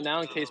tweet is out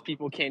now in case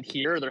people can't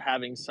hear or they're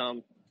having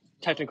some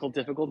technical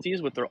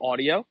difficulties with their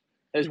audio.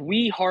 That is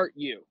 "we heart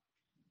you."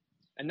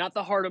 And not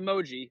the heart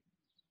emoji,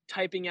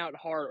 typing out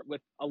heart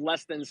with a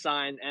less than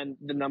sign and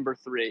the number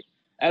 3.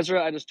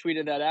 Ezra, I just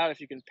tweeted that out. If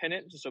you can pin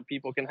it, just so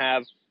people can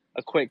have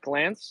a quick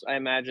glance. I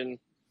imagine.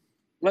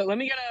 Let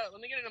me get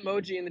an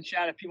emoji in the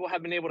chat if people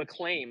have been able to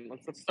claim.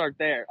 Let's start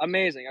there.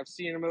 Amazing. I've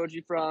seen an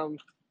emoji from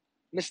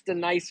Mr.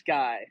 Nice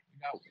Guy.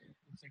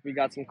 Looks like we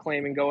got some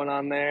claiming going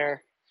on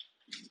there.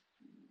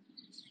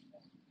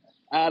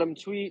 Adam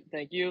tweet,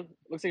 thank you.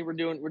 Looks like we're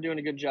doing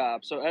a good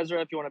job. So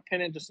Ezra, if you want to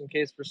pin it, just in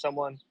case for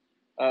someone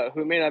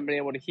who may not have been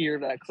able to hear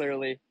that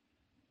clearly,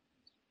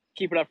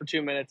 keep it up for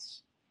 2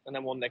 minutes, and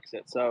then we'll nix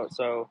it.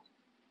 So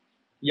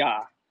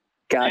yeah.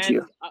 Got And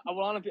you. I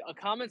want to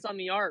comments on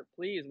the art,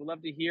 please. We'd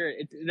love to hear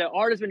it. The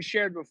art has been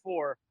shared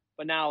before,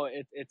 but now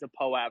it's a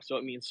POAP, so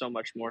it means so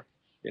much more.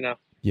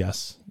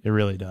 Yes, it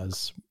really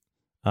does.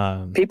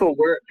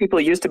 People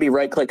used to be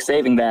right-click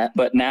saving that,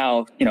 but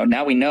now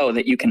we know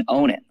that you can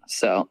own it.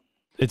 So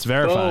it's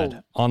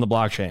verified on the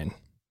blockchain.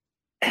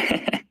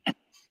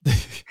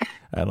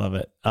 I love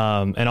it.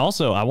 And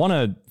also, I want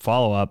to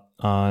follow up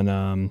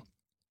on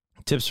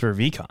tips for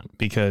VCon,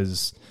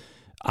 because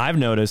I've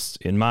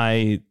noticed in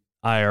my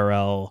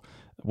IRL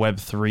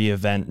Web3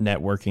 event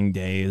networking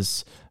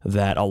days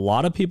that a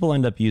lot of people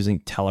end up using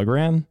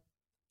Telegram.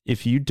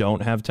 If you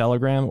don't have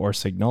Telegram or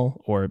Signal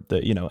or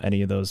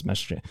any of those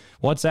messaging,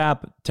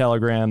 WhatsApp,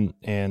 Telegram,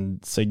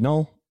 and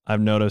Signal,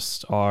 I've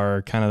noticed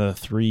are kind of the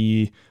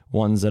three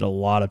ones that a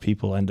lot of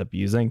people end up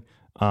using,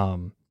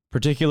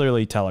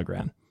 particularly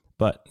Telegram.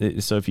 But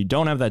so if you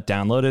don't have that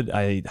downloaded,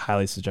 I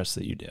highly suggest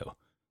that you do.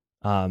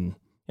 And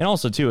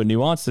also too, a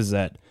nuance is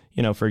that,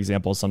 for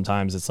example,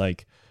 sometimes it's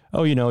like,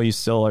 oh, you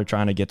still are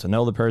trying to get to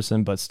know the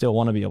person, but still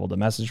want to be able to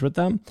message with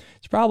them.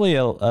 It's probably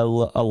a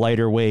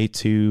lighter way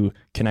to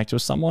connect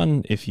with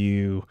someone if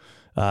you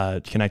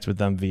connect with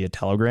them via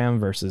Telegram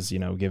versus,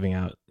 giving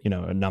out,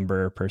 a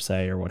number per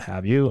se or what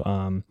have you.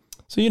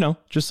 So,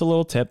 just a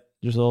little tip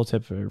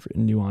for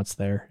nuance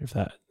there, if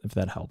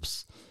that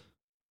helps.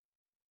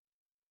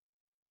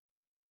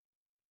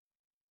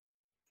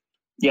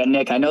 Yeah,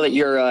 Nick, I know that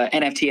you're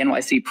NFT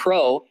NYC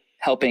Pro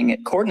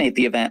helping coordinate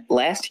the event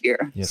last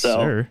year. Yes,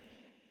 sir.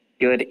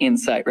 Good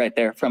insight right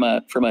there from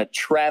a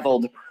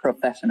traveled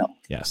professional.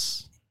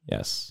 Yes.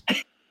 I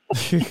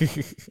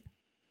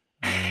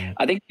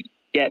think we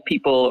get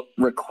people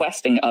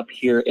requesting up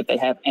here if they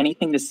have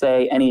anything to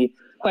say, any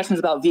questions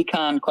about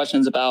VCon,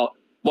 questions about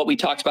what we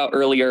talked about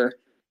earlier,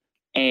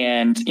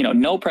 and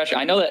no pressure.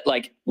 I know that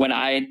when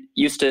I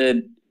used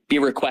to be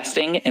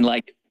requesting and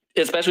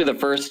especially the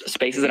first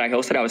spaces that I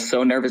hosted, I was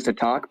so nervous to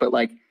talk, but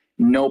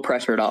no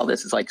pressure at all.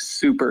 This is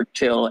super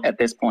chill at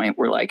this point.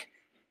 We're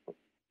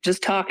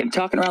just talking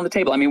around the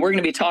table. I mean, we're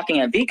going to be talking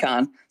at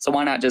VCon, so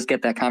why not just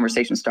get that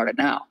conversation started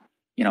now?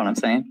 You know what I'm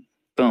saying?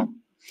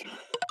 Boom.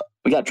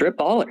 We got Drip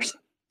Ballers,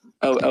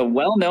 a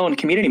well-known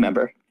community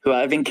member who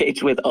I've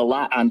engaged with a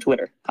lot on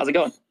Twitter. How's it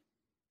going?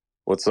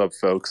 What's up,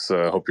 folks?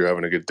 Hope you're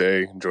having a good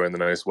day, enjoying the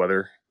nice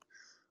weather.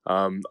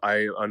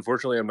 I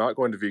unfortunately am not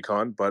going to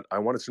VCon, but I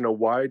wanted to know,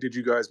 why did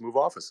you guys move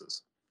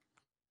offices?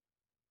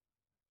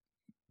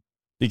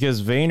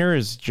 Because Vayner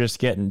is just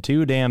getting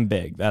too damn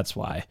big. That's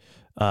why.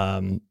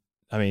 To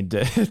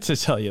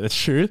tell you the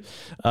truth,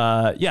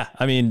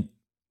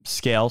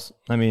 scales.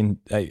 I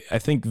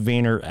think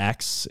Vayner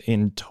X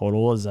in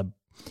total is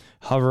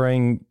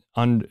hovering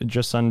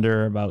just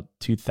under about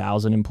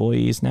 2,000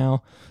 employees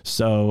now.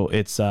 So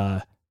it's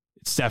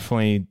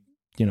definitely,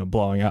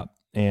 blowing up.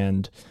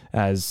 And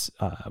as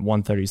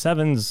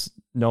ONE37's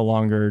no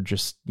longer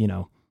just,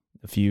 a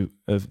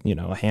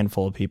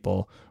handful of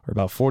people, or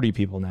about 40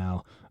 people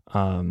now,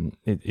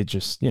 it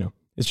just,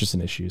 it's just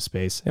an issue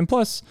space. And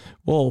plus,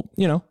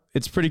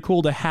 it's pretty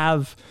cool to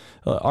have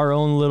our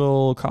own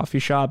little coffee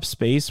shop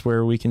space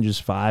where we can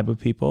just vibe with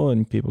people,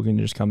 and people can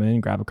just come in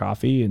and grab a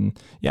coffee. And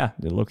they're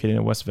located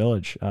in West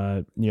Village,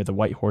 near the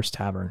White Horse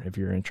Tavern, if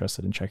you're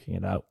interested in checking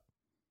it out.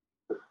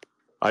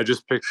 I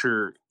just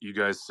picture you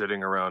guys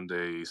sitting around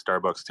a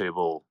Starbucks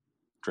table,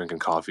 drinking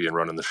coffee and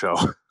running the show.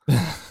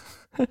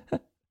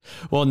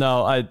 Well,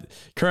 no,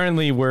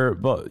 currently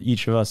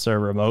each of us are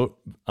remote,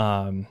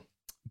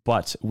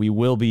 but we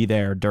will be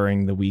there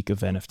during the week of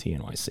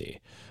NFT NYC.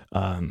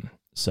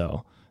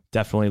 So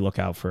definitely look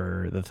out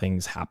for the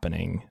things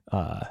happening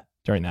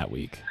during that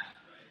week.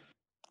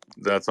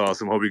 That's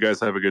awesome. Hope you guys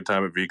have a good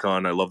time at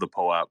VCon. I love the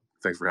POAP.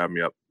 Thanks for having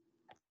me up.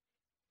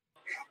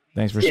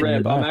 Thanks for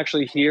swinging by. I'm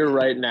actually here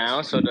right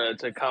now, so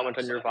to comment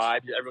on your vibe,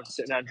 everyone's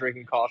sitting down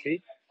drinking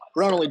coffee.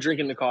 We're not only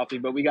drinking the coffee,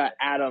 but we got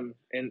Adam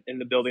in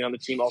the building on the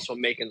team also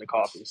making the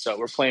coffee. So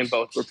we're playing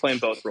both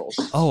roles.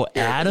 Oh,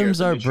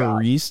 Adam's our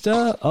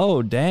barista?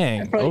 Oh,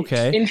 dang.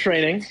 Okay. In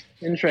training.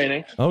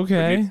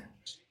 Okay.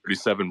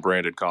 37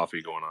 branded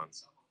coffee going on.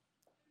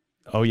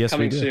 Oh, yes,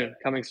 we do.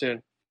 Coming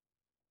soon.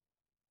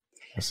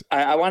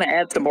 I want to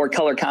add some more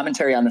color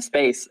commentary on the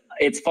space.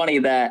 It's funny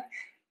that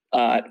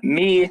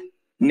me,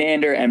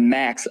 Nander, and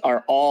Max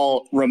are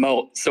all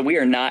remote. So we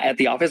are not at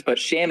the office, but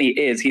Shammy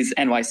is. He's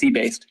NYC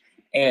based.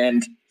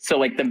 And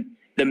so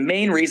the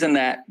main reason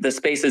that the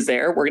space is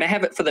there, we're going to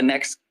have it for the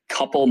next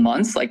couple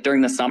months,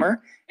 during the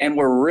summer. And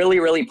we're really,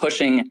 really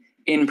pushing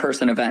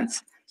in-person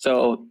events.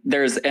 So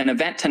there's an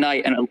event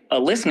tonight and a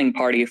listening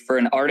party for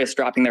an artist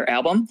dropping their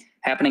album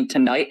happening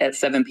tonight at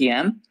 7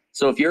 p.m.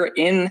 So if you're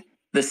in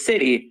the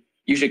city,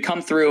 you should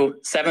come through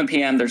 7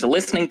 p.m. There's a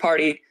listening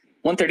party.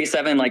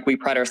 137, we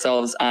pride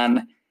ourselves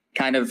on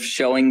kind of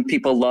showing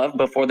people love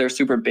before they're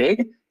super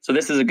big. So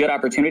this is a good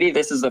opportunity.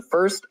 This is the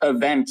first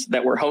event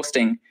that we're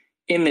hosting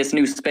in this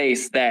new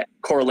space that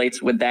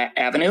correlates with that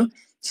avenue.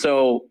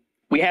 So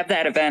we have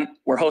that event.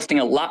 We're hosting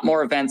a lot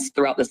more events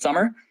throughout the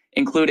summer,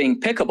 including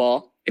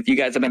pickleball. If you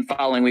guys have been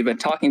following, we've been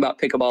talking about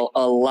pickleball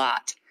a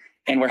lot.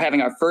 And we're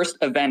having our first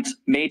event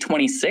May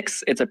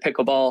 26th. It's a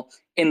pickleball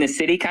in the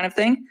city kind of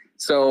thing.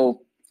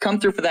 So come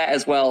through for that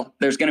as well.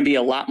 There's going to be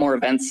a lot more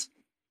events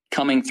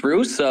coming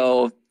through.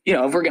 So,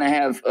 if we're going to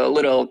have a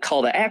little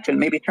call to action,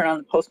 maybe turn on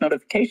the post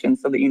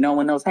notifications so that you know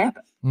when those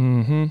happen.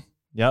 Mm-hmm.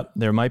 Yep.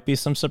 There might be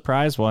some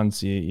surprise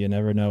ones. You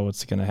never know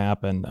what's going to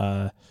happen.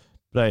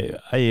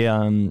 But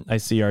I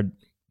see our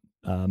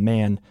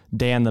man,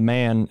 Dan the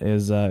man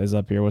is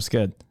up here. What's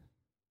good?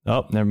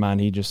 Oh, never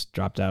mind. He just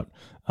dropped out.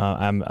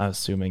 I'm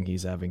assuming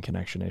he's having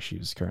connection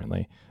issues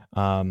currently.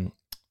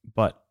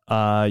 But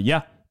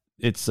yeah,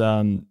 it's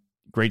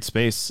great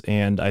space.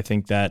 And I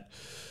think that,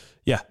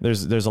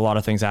 there's a lot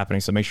of things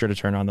happening. So make sure to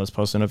turn on those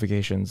post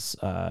notifications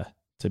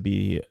to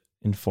be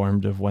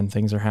informed of when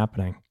things are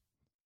happening.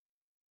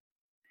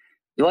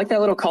 You like that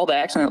little call to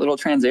action, that little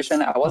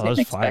transition? I wasn't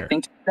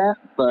expecting that,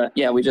 but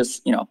yeah, we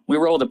just, we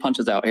roll the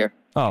punches out here.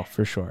 Oh,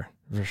 for sure.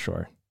 For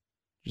sure.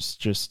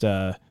 Just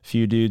a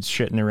few dudes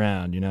shitting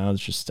around,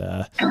 it's just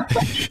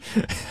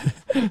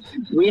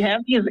we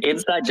have these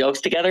inside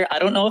jokes together. I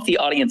don't know if the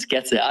audience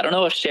gets it. I don't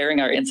know if sharing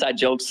our inside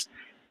jokes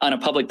on a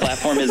public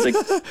platform is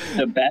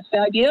the best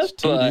idea,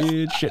 but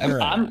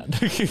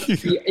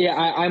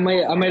I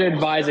might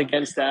advise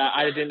against that.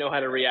 I didn't know how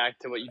to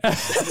react to what you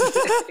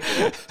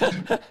just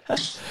said.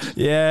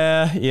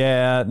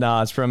 Yeah.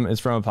 No, it's from a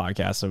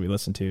podcast that we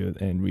listen to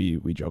and we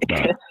joke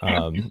about.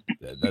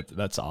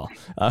 That's all.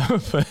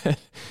 But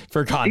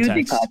for context,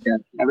 Doozy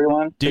podcast,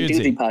 everyone.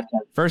 Doozy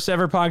podcast. First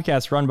ever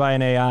podcast run by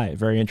an AI.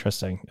 Very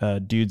interesting.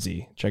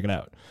 Doozy, check it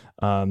out.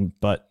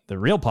 But the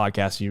real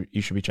podcast you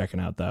should be checking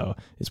out, though,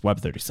 is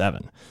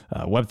Web37.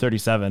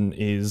 Web37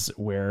 is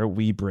where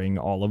we bring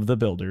all of the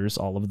builders,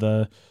 all of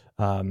the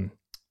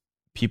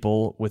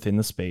people within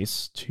the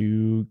space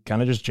to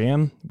kind of just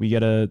jam. We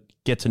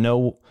get to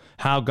know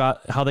how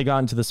they got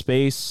into the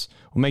space,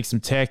 what makes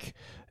them tick,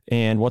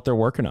 and what they're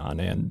working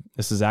on. And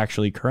this is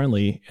actually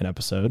currently an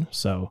episode,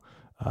 so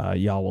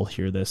y'all will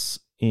hear this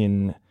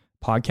in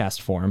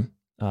podcast form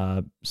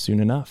soon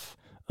enough.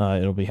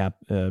 It'll be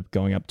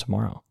going up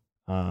tomorrow.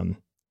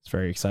 It's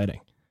very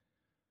exciting.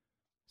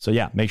 So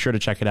yeah, make sure to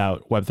check it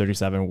out.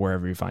 Web37,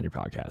 wherever you find your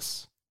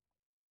podcasts.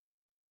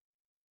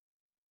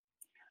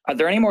 Are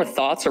there any more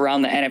thoughts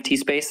around the NFT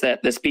space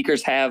that the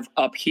speakers have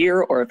up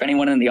here, or if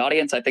anyone in the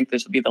audience? I think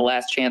this will be the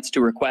last chance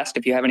to request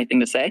if you have anything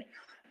to say.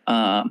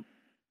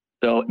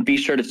 So be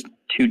sure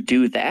to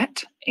do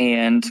that.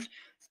 And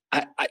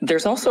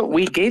there's also,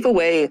 we gave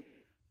away,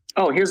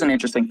 here's an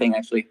interesting thing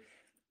actually.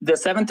 The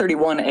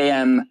 7:31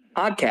 a.m.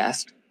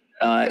 podcast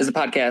is a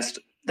podcast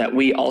that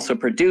we also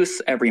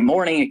produce every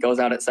morning. It goes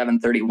out at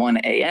 7:31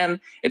 a.m.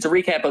 It's a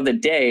recap of the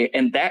day,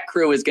 and that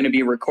crew is going to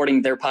be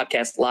recording their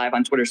podcast live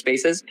on Twitter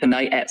Spaces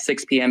tonight at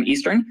 6 p.m.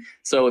 Eastern.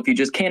 So if you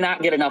just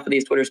cannot get enough of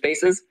these Twitter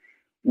Spaces,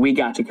 we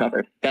got you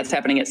covered. That's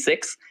happening at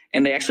 6.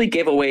 And they actually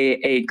gave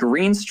away a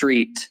Green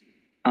Street,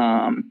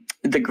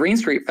 the Green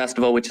Street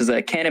Festival, which is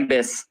a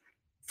cannabis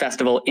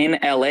festival in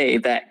LA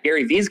that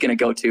Gary Vee is going to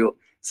go to.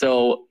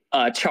 So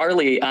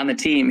Charlie on the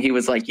team, he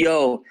was like,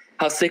 yo,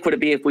 how sick would it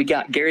be if we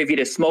got Gary Vee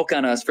to smoke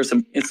with us for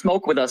some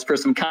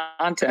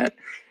content?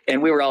 And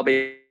we were all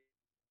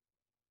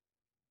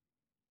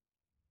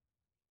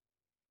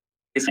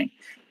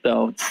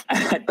so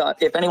I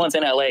thought if anyone's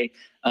in LA,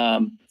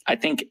 I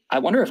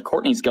wonder if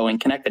Courtney's going.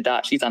 Connect the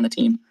dots. She's on the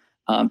team.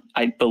 I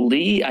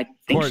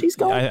think she's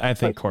going. I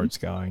think Court's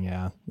going.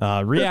 Yeah.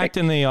 React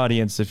in the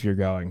audience if you're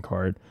going,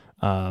 Court.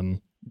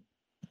 Okay.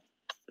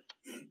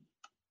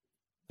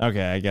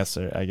 I guess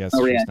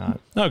she's not.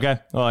 Okay.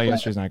 Well, I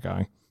guess she's not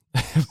going.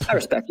 I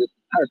respect it.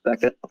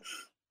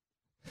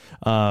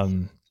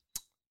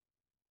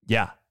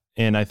 Yeah.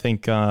 And I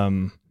think,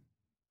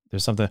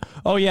 there's something.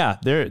 Oh yeah,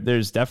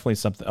 there's definitely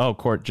something. Oh,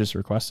 Court just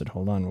requested.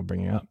 Hold on. We'll bring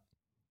you up.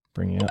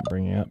 Bring you up.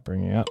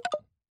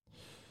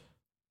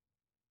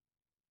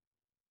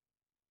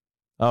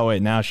 Oh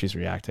wait, now she's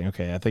reacting.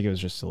 Okay. I think it was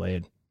just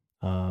delayed.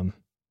 I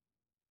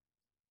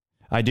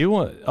do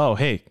want, oh,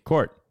 hey,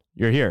 Court,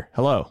 you're here.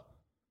 Hello.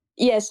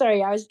 Yeah,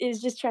 sorry, it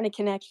was just trying to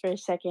connect for a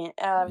second.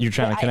 You're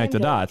trying to connect the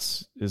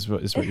dots, is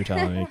what you're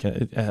telling me.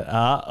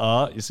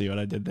 You see what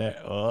I did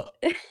there?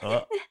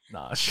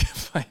 Nah,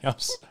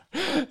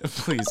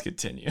 please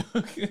continue.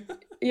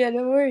 Yeah,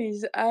 no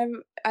worries. I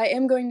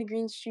am going to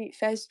Green Street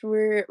Fest.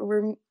 We're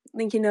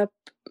linking up,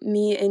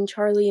 me and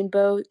Charlie and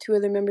Bo, 2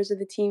 other members of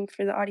the team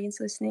for the audience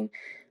listening.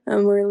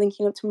 We're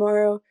linking up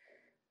tomorrow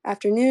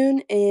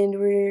afternoon, and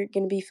we're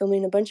going to be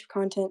filming a bunch of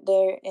content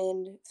there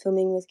and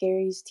filming with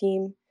Gary's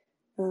team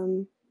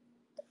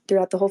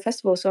throughout the whole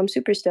festival. So I'm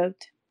super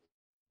stoked.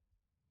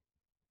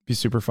 Be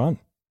super fun.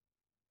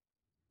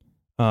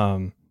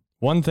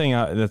 One thing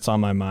that's on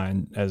my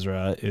mind,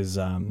 Ezra, is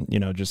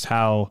just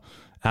how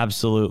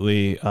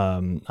absolutely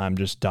I'm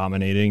just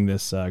dominating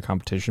this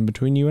competition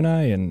between you and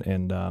I,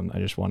 and I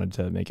just wanted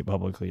to make it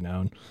publicly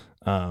known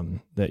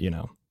that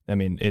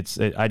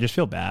I just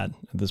feel bad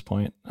at this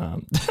point.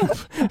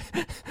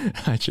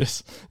 I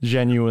just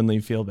genuinely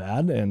feel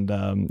bad, and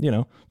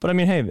but I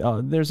mean, hey,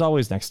 there's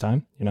always next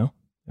time,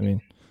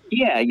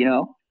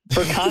 Yeah,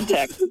 for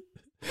context,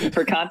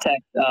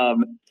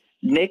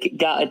 Nick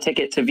got a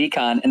ticket to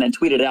VCon and then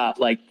tweeted out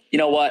like, you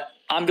know what?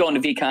 I'm going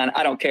to VCon.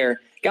 I don't care.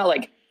 Got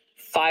like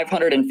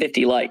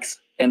 550 likes.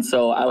 And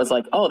so I was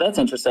like, oh, that's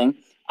interesting.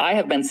 I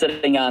have been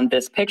sitting on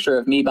this picture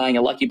of me buying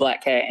a Lucky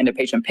Black Cat and a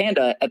Patient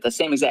Panda at the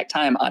same exact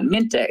time on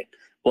Mint Day.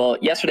 Well,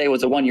 yesterday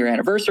was a 1-year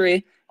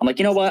anniversary. I'm like,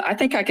 you know what? I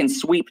think I can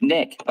sweep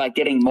Nick by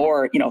getting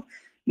more,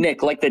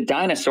 Nick, like the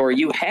dinosaur,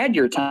 you had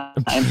your time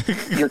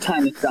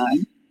is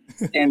done.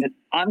 And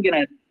I'm going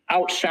to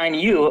outshine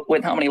you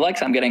with how many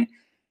likes I'm getting.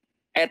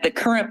 At the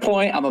current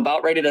point, I'm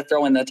about ready to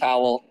throw in the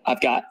towel.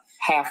 I've got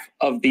half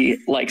of the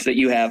likes that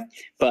you have.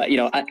 But,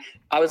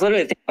 I was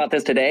literally thinking about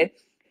this today.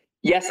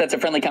 Yes, that's a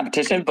friendly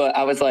competition, but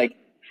I was like,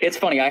 it's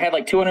funny. I had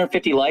like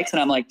 250 likes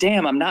and I'm like,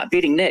 damn, I'm not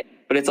beating Nick.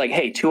 But it's like,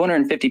 hey,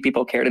 250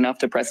 people cared enough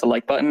to press the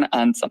like button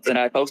on something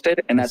I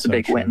posted, and that's a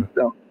big win.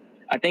 So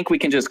I think we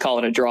can just call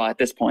it a draw at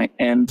this point.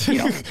 And, and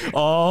there's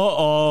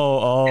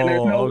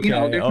no, okay,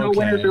 there's no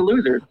winners or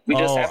losers. We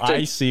just have to.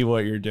 I see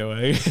what you're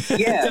doing.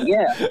 Yeah.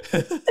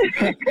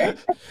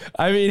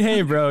 I mean,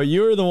 hey, bro,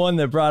 you were the one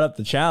that brought up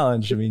the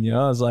challenge. I mean,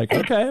 I was like,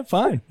 okay,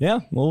 fine. Yeah,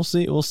 we'll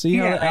see how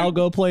the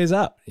algo plays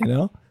out,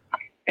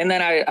 And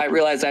then I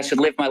realized I should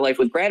live my life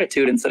with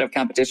gratitude instead of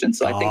competition.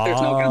 So I think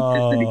there's no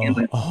competition to begin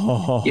with.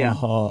 Yeah.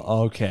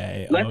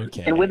 Okay.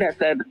 And with that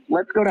said,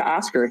 let's go to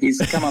Oscar. He's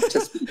come up to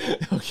speak.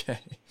 Okay.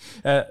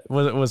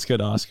 What's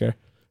good, Oscar?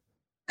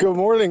 Good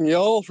morning,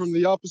 y'all, from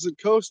the opposite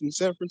coast in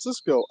San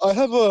Francisco. I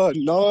have a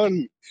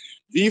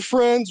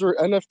non-VFriends or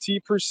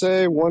NFT per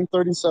se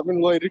 137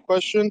 related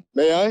question.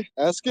 May I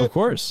ask it? Of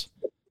course.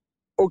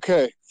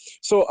 Okay.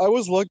 So I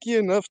was lucky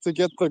enough to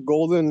get the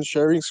Golden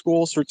Sharing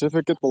School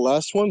certificate, the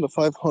last one, the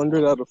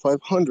 500 out of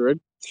 500.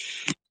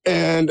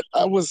 And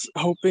I was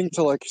hoping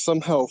to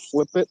somehow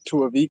flip it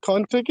to a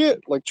VCon ticket,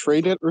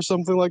 trade it or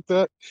something like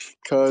that.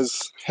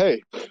 Because,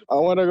 hey, I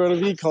want to go to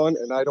VCon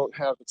and I don't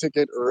have a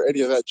ticket or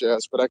any of that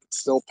jazz, but I could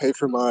still pay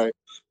for my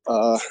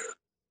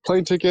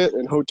plane ticket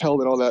and hotel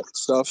and all that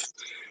stuff.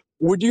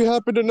 Would you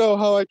happen to know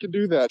how I could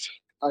do that?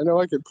 I know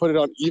I could put it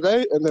on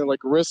eBay and then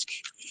risk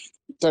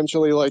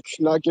potentially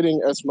not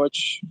getting as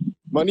much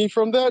money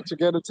from that to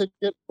get a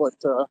ticket, but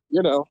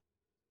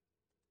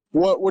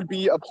what would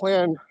be a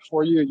plan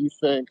for you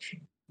think,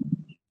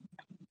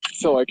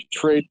 to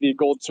trade the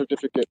gold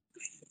certificate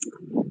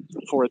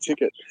for a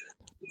ticket?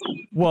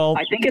 Well,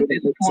 I think at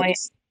this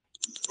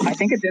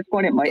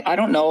point it might, I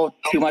don't know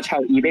too much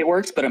how eBay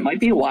works, but it might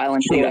be a while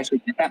until you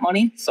actually get that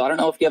money. So I don't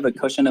know if you have a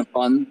cushion of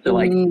funds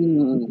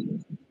to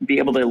be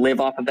able to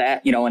live off of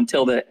that,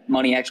 until the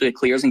money actually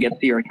clears and gets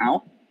to your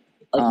account.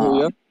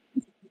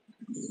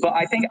 But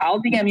I think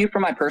I'll DM you for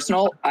my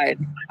personal. I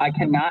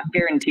cannot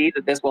guarantee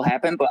that this will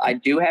happen, but I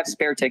do have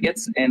spare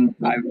tickets, and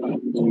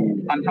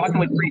I'm talking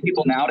with 3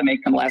 people now to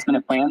make some last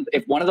minute plans.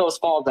 If one of those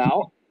falls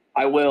out,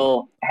 I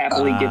will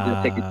happily give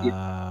the ticket to you.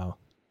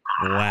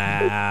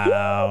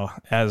 Wow,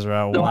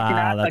 Ezra! So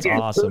wow, that's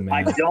awesome,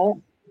 man.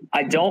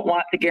 I don't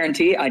want to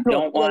guarantee. I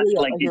don't want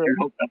to get your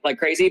hopes up like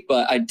crazy,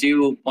 but I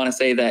do want to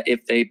say that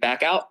if they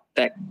back out,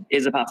 that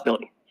is a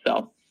possibility.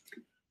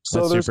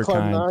 So there's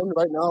cloud 9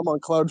 right now. I'm on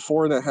cloud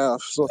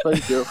 4.5. So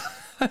thank you.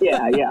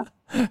 Yeah.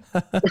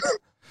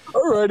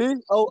 Alrighty,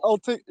 I'll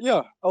take.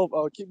 Yeah,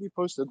 I'll keep you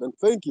posted then.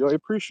 Thank you, I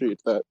appreciate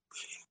that.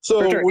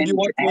 So sure. would you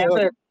want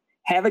to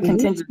have a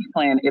contingency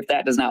plan if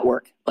that does not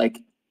work? 100%.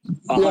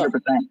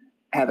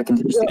 Have a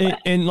contingency plan.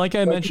 And like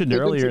I mentioned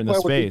earlier in the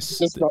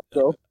space,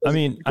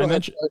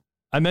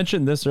 I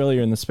mentioned this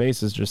earlier in the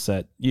space is just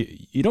that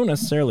you don't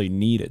necessarily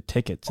need a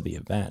ticket to the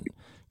event.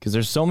 Because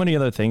there's so many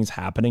other things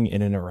happening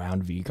in and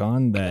around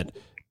VCon that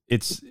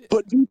it's.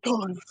 But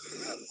VCon.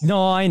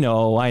 No, I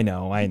know.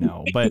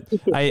 But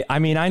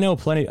I know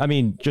plenty. I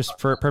mean, just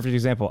for a perfect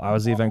example, I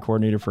was the event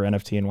coordinator for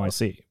NFT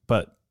NYC.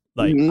 But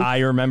I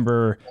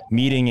remember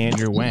meeting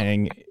Andrew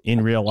Wang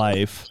in real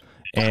life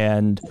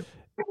and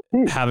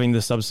having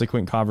the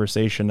subsequent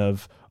conversation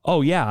of,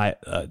 oh yeah,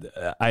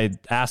 I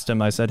asked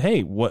him, I said,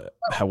 hey,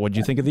 what'd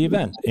you think of the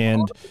event?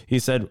 And he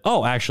said,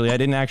 oh, actually, I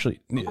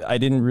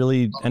didn't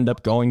really end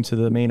up going to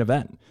the main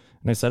event.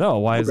 And I said, oh,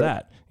 why is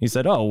that? He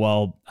said, oh,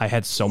 well, I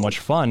had so much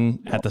fun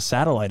at the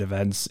satellite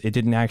events. It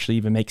didn't actually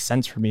even make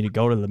sense for me to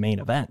go to the main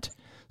event.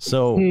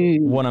 So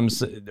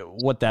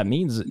what that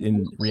means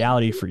in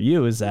reality for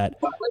you is that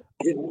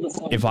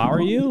if I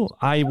were you,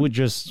 I would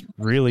just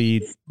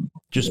really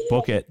just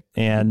book it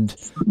and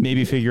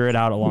maybe figure it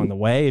out along the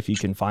way if you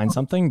can find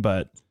something.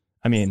 But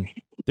I mean,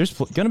 there's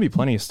going to be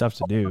plenty of stuff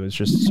to do. It's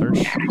just search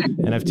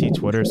NFT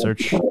Twitter,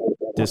 search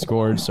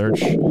Discord, search.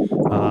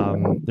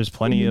 There's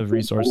plenty of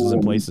resources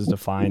and places to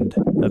find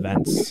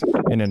events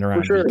in and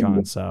around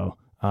VCon. So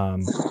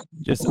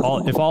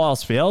if all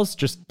else fails,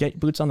 just get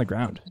boots on the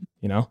ground,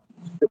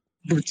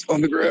 Boots on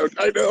the ground.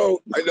 I know.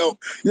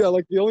 Yeah,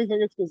 the only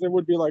thing is because it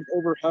would be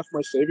over half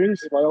my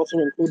savings if I also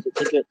include the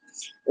ticket.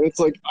 And it's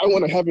I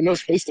want to have enough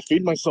space to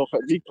feed myself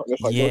at VCon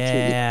if I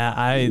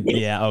go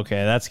to.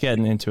 Okay. That's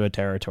getting into a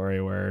territory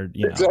where,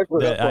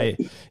 exactly.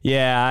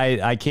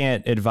 I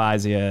can't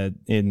advise you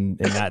in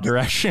that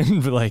direction.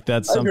 But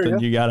that's something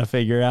you got to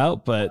figure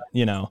out. But,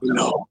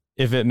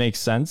 if it makes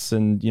sense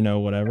and,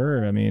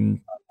 whatever, I mean,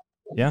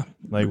 yeah,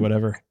 like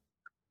whatever.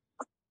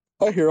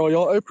 I hear all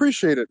y'all. I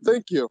appreciate it.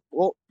 Thank you.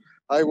 Well,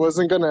 I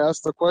wasn't gonna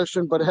ask the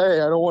question, but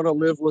hey, I don't want to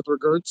live with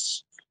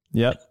regrets.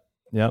 Yep.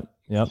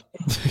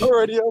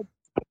 Alrighty,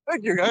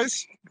 thank you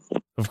guys.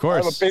 Of I have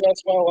a course. big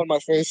ass smile on my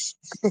face.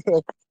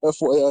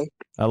 FYI.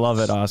 I love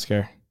it,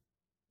 Oscar.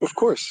 Of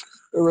course.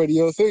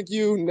 Alrighty, thank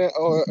you.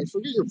 I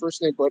forget your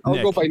first name, but I'll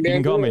Nick. go by Nander. You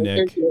can call me and Nick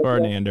thank you, or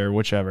everyone. Nander,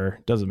 whichever.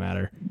 Doesn't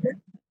matter.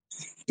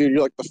 Dude,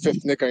 you're like the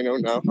fifth Nick I know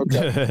now.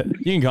 Okay.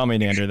 You can call me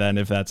Nander then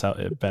if that's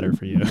better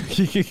for you.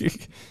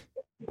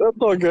 That's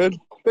all good.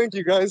 Thank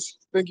you, guys.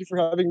 Thank you for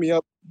having me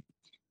up.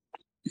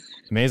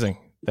 Amazing.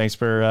 Thanks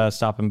for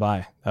stopping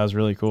by. That was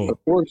really cool.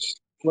 Of course.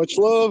 Much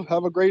love.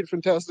 Have a great,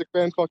 fantastic,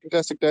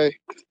 fantastic day.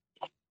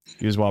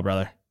 You as well,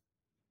 brother.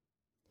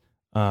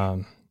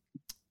 And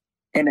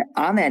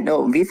on that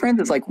note,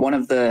 VFriends is like one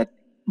of the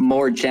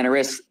more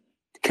generous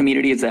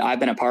communities that I've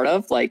been a part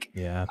of. Like,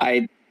 yeah.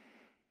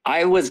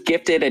 I was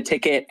gifted a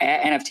ticket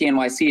at NFT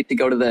NYC to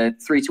go to the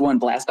 321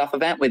 Blast Off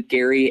event with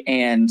Gary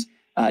and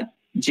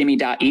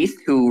Jimmy.eth,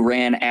 who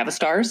ran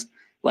Avastars.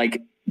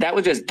 Like, that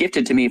was just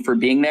gifted to me for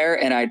being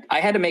there. And I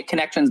had to make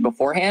connections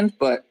beforehand,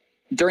 but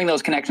during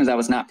those connections, I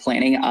was not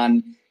planning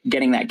on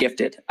getting that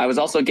gifted. I was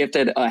also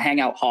gifted a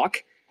Hangout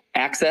Hawk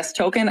access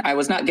token. I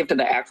was not gifted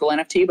the actual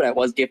NFT, but I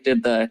was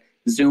gifted the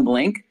Zoom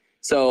link.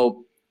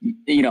 So,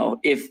 you know,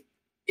 if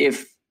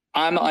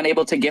I'm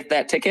unable to gift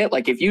that ticket,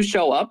 like if you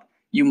show up,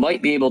 you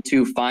might be able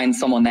to find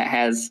someone that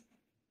has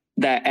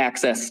that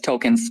access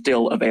token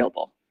still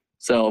available.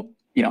 So,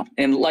 you know,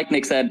 and like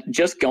Nick said,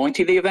 just going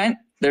to the event,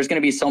 there's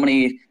going to be so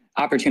many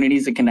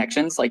opportunities and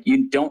connections. Like,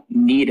 you don't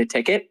need a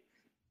ticket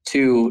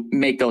to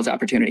make those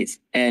opportunities.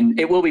 And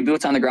it will be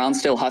boots on the ground,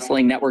 still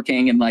hustling,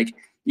 networking, and like,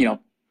 you know,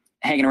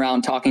 hanging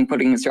around, talking,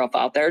 putting yourself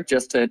out there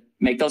just to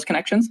make those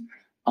connections.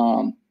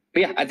 But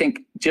yeah, I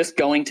think just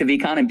going to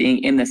VCon and being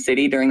in the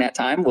city during that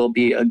time will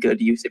be a good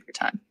use of your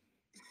time.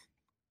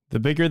 The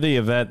bigger the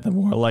event, the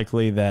more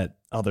likely that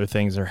other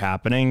things are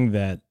happening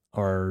that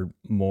are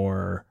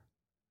more,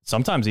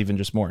 sometimes even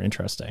just more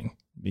interesting.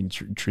 I mean,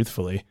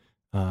 truthfully,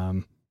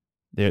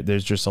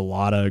 there's just a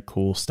lot of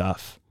cool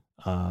stuff.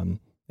 And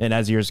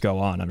as years go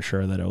on, I'm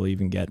sure that it'll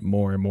even get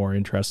more and more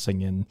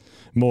interesting, and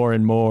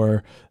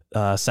more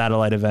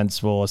satellite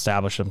events will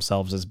establish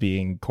themselves as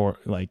being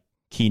like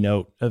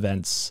keynote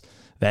events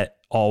that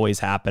always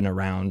happen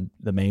around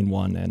the main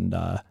one. And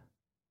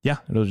yeah,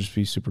 it'll just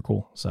be super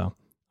cool. So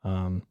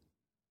that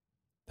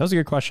was a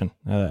good question.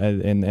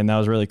 And that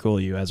was really cool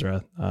of you,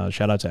 Ezra.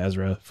 Shout out to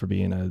Ezra for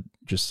being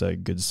just a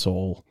good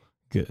soul,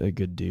 a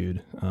good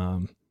dude.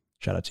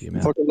 Shout out to you,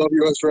 man. Fucking love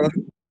you, Ezra.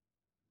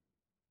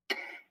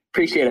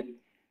 Appreciate it.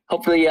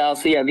 Hopefully I'll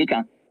see you at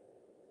VCon.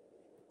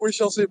 We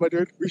shall see, my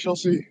dude. We shall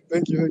see.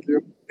 Thank you.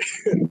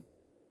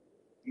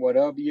 What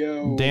up,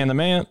 yo? Dan the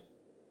man.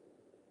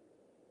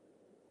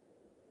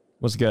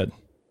 What's good?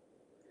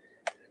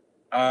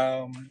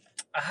 I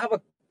have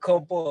a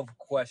couple of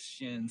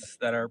questions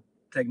that are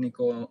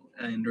technical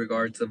in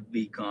regards of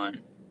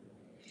VCon.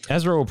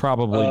 Ezra will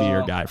probably be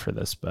your guy for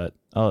this, but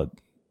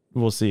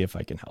we'll see if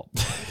I can help.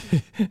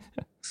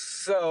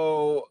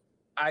 So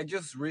I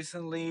just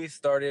recently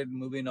started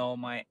moving all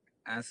my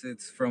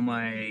assets from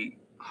my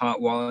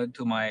hot wallet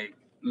to my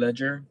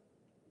ledger,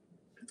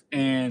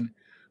 and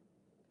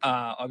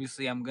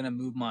obviously I'm gonna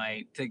move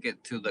my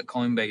ticket to the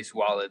Coinbase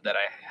wallet that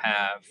I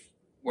have,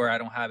 where I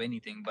don't have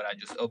anything, but I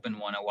just opened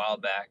one a while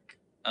back.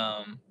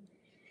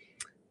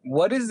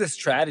 What is the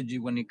strategy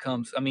when it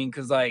comes? I mean,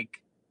 because like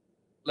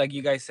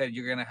you guys said,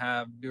 you're gonna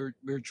have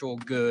virtual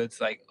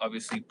goods, like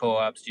obviously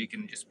POAPs. You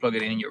can just plug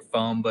it in your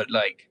phone, but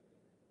like,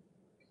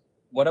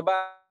 what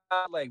about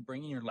like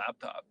bringing your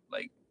laptop?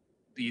 Like,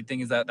 do you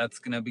think that's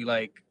gonna be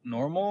like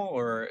normal,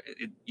 or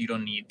you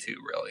don't need to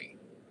really?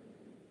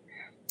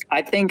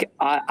 I think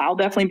I'll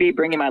definitely be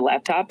bringing my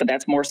laptop, but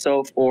that's more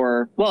so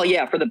for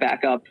the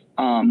backup,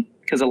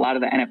 because a lot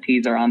of the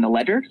NFTs are on the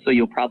ledger, so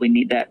you'll probably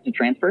need that to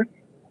transfer.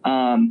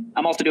 I'm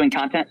also doing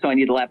content, so I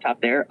need a laptop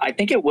there. I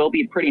think it will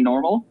be pretty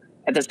normal.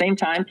 At the same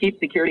time, keep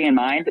security in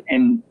mind,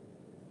 and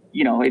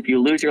you know, if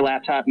you lose your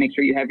laptop, make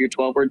sure you have your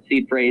 12-word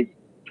seed phrase,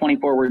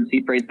 24-word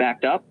seed phrase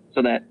backed up,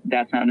 so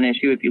that's not an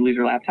issue if you lose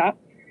your laptop.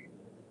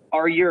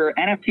 Are your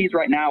NFTs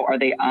right now, are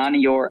they on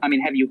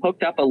have you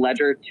hooked up a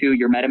ledger to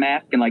your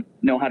MetaMask and like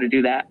know how to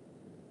do that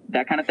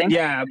kind of thing?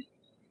 Yeah.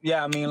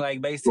 I mean,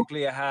 like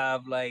basically I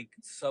have like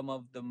some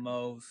of the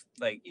most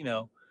like, you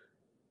know,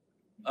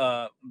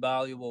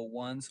 valuable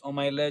ones on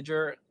my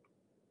ledger,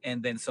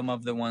 and then some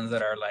of the ones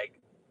that are like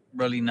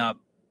really not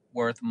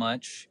worth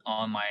much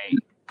on my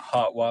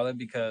hot wallet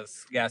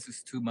because gas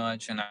is too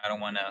much and I don't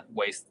want to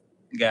waste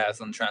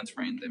gas on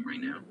transferring them right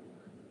now.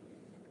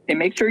 And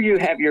make sure you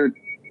have your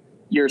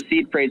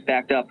seed phrase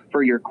backed up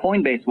for your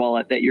Coinbase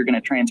wallet that you're going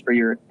to transfer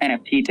your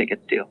NFT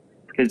tickets to.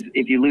 Because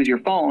if you lose your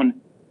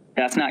phone,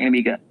 that's not going to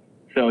be good.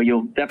 So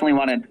you'll definitely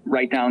want to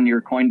write down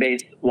your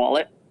Coinbase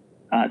wallet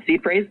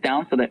seed phrase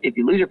down so that if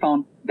you lose your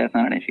phone, that's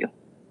not an issue.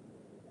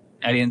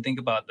 I didn't think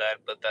about that,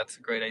 but that's a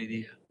great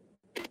idea.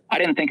 I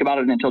didn't think about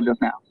it until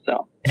just now.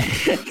 So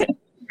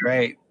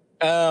Great.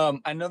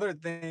 Another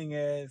thing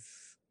is,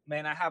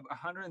 man, I have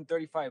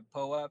 135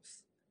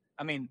 pull-ups.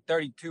 I mean,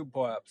 32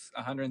 pull-ups,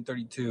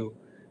 132.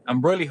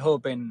 I'm really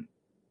hoping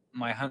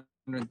my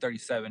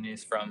 137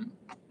 is from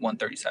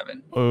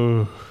 137.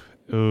 Ooh,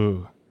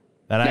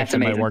 that That's actually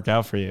might amazing. work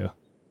out for you.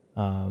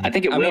 I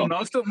think it I will. mean,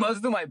 most of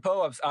my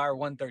pull-ups are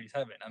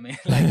 137. I mean,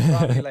 like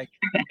probably like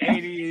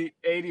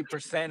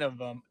 80% of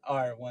them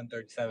are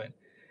 137.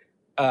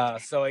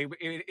 So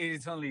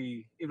it's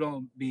only, it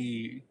won't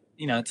be,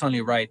 it's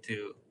only right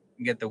to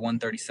get the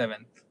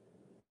 137th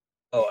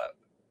pull-up.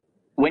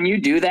 When you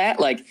do that,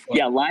 like,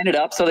 line it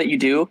up so that you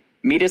do.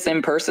 Meet us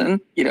in person.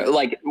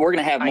 Like, we're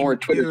gonna have more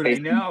Twitter Dude, I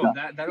spaces. know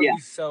that'll be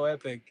so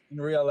epic in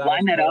real life.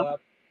 Line that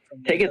up.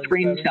 Take a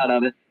screenshot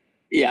of it.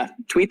 Yeah,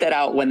 tweet that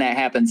out when that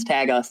happens.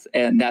 Tag us,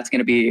 and that's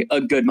gonna be a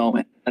good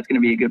moment. That's gonna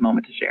be a good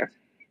moment to share.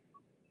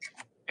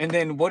 And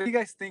then, what do you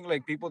guys think?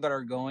 Like, people that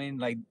are going,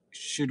 like,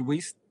 should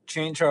we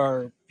change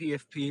our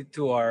PFP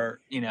to our,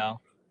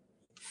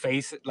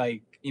 face,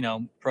 like,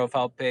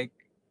 profile pic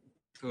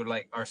to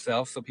like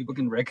ourselves so people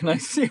can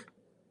recognize you?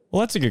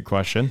 Well, that's a good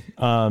question.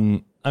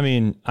 I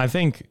mean, I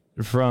think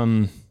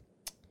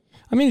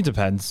it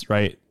depends,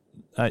 right?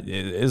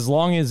 As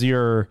long as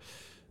you're,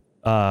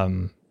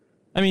 you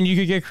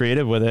could get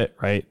creative with it,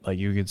 right? Like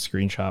you could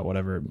screenshot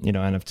whatever,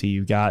 NFT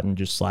you got and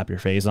just slap your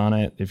face on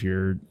it. If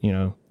you're,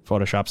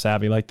 Photoshop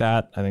savvy like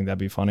that, I think that'd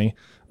be funny.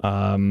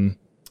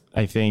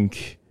 I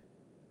think,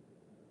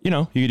 you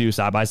could do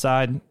side by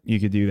side. You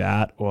could do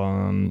that.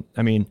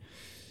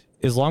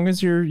 As long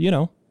as you're,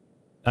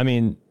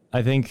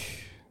 I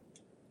think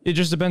it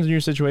just depends on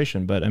your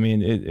situation. But I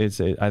think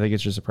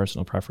it's just a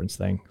personal preference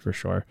thing for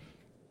sure.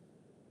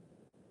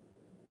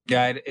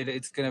 Yeah,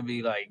 it's gonna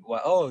be like,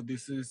 well, oh,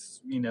 this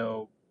is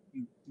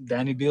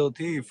Danny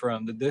BLT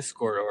from the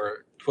Discord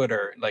or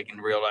Twitter. Like in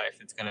real life,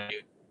 it's gonna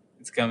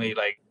be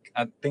like,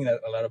 I think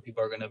that a lot of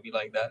people are gonna be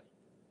like that.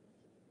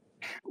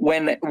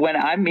 When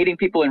I'm meeting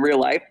people in real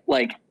life,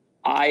 like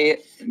I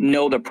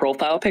know the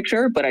profile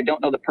picture, but I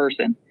don't know the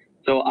person.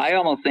 So I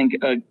almost think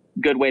a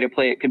good way to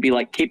play it could be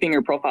like keeping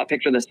your profile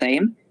picture the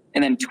same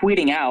and then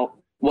tweeting out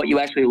what you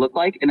actually look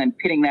like and then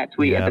pinning that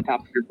tweet at the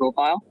top of your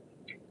profile.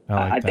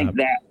 I think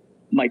that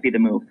might be the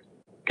move.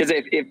 Because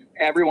if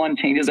everyone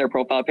changes their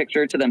profile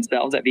picture to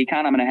themselves at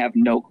VCon, I'm going to have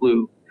no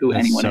clue who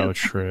anyone is. So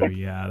true.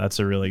 Yeah, that's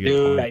a really good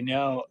Dude, point. I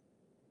know.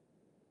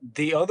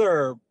 The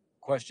other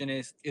question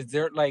is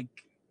there like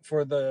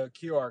for the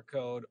QR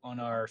code on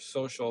our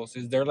socials,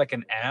 is there like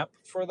an app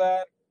for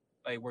that?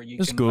 Like where you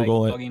just can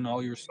Google like it. plug in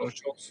all your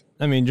socials?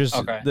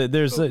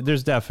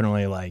 There's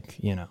definitely like,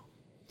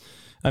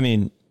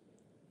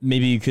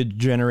 maybe you could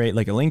generate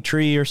like a link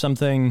tree or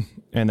something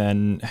and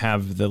then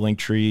have the link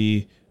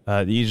tree.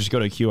 You just go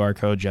to QR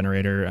code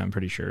generator. I'm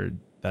pretty sure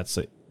that's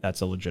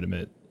a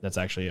legitimate, that's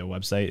actually a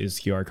website, is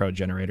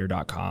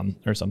qrcodegenerator.com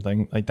or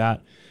something like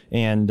that.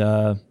 And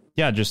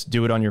just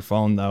do it on your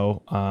phone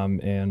though,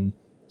 and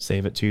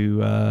save it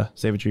to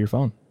your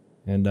phone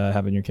and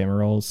have it in your camera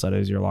roll, set it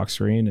as your lock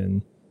screen,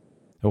 and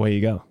away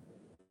you go.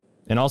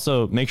 And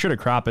also make sure to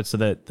crop it so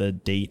that the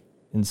date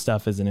and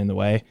stuff isn't in the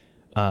way.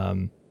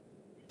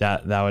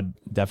 That would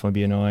definitely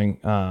be annoying.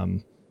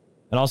 And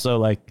also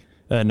like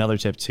another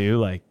tip too,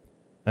 like,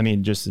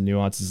 just the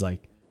nuances,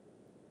 like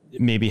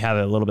maybe have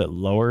it a little bit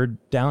lower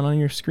down on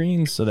your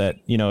screen so that,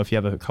 if you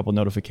have a couple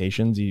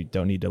notifications, you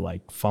don't need to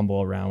like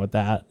fumble around with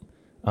that.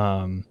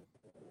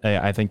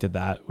 I think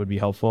that would be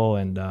helpful.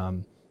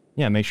 And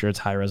make sure it's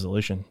high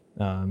resolution.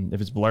 If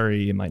it's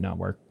blurry, it might not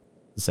work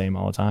the same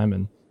all the time.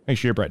 And make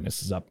sure your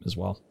brightness is up as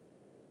well.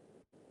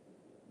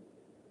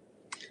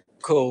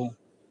 Cool.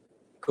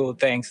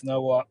 Thanks.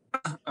 No,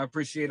 I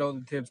appreciate all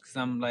the tips because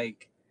I'm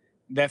like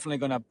definitely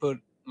gonna put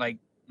like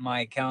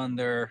my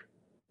calendar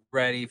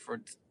ready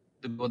for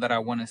the people that I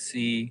want to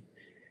see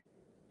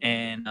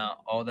and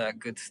all that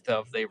good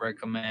stuff they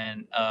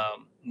recommend.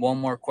 One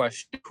more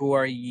question: who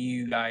are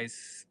you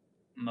guys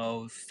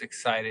most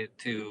excited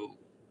to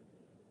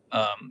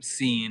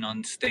seeing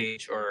on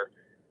stage or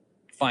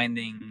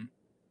finding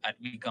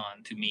at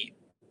VCon to meet?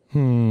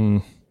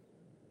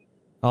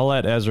 I'll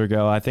let Ezra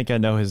go. I think I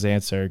know his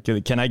answer.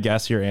 Can I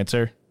guess your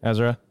answer,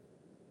 Ezra?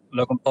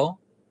 Logan Paul?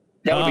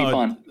 That would be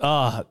fun.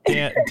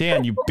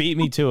 Dan, you beat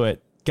me to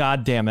it.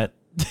 God damn it.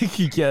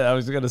 Yeah, I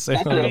was going to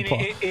say Logan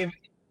Paul. If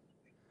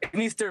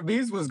Mr.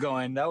 Beast was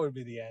going, that would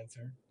be the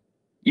answer.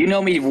 You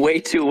know me way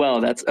too well.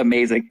 That's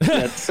amazing.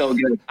 That's so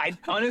good. I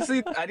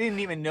didn't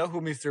even know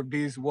who Mr.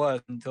 Beast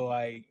was until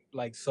I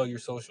like saw your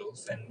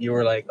socials and you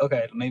were like,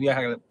 okay, maybe I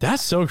have.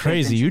 That's so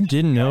crazy. You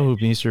didn't know who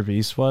Mr.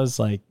 Beast was?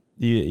 Like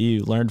you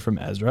learned from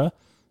Ezra?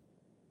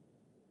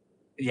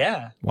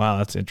 Yeah. Wow,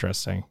 that's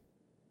interesting.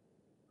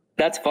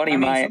 That's funny.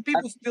 Some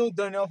people still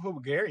don't know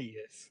who Gary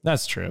is.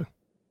 That's true.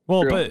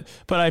 Well, true.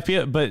 but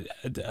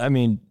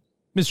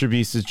Mr.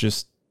 Beast is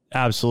just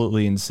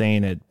absolutely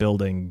insane at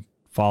building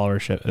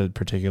followership,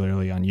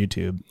 particularly on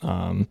YouTube.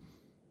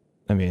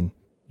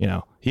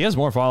 He has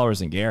more followers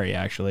than Gary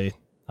actually.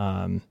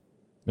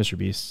 Mr.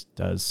 Beast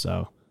does.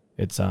 So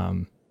it's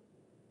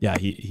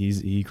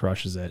he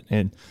crushes it.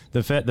 And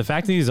the fact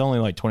that he's only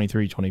like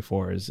 23,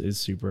 24 is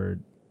super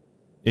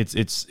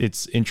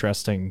it's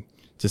interesting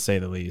to say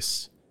the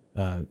least.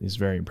 Is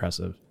very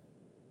impressive.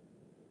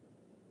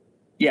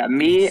 Yeah,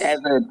 me as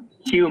a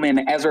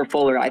human, Ezra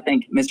Fuller, I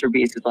think Mr.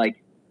 Beast is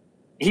like,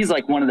 he's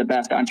like one of the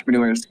best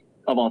entrepreneurs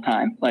of all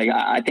time. Like,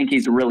 I think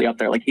he's really up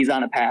there. Like, he's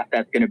on a path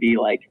that's going to be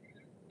like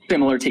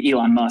similar to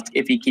Elon Musk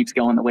if he keeps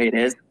going the way it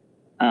is.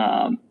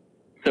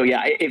 So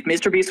yeah, if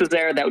Mr. Beast was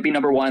there, that would be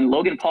number one.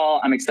 Logan Paul,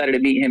 I'm excited to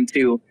meet him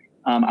too.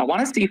 I want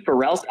to see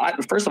Pharrell.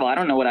 First of all, I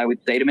don't know what I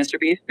would say to Mr.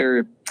 Beast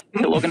or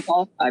to Logan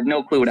Paul. I have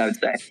no clue what I would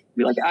say.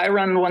 Be like, I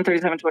run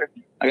 137 Twitter.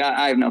 Like,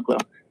 I have no clue.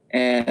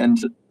 And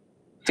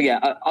so yeah,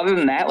 other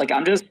than that, like,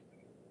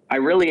 I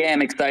really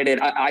am excited.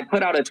 I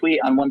put out a tweet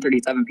on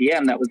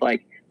 137pm that was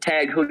like,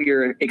 tag who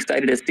you're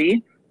excited to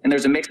see. And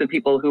there's a mix of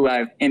people who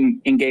I've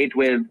engaged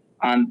with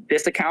on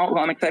this account who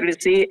I'm excited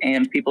to see,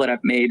 and people that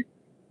I've made,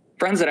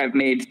 friends that I've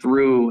made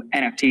through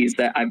NFTs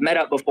that I've met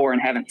up before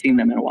and haven't seen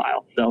them in a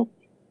while. So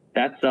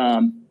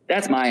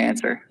that's my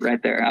answer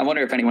right there. I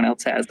wonder if anyone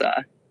else has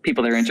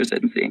people they're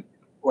interested in seeing.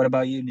 What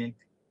about you, Nick?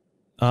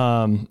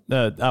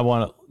 I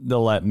want to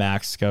let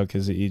Max go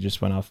because he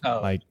just went off.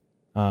 Like,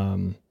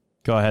 go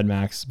ahead,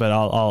 Max, but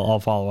I'll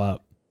follow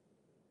up.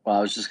 Well,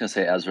 I was just gonna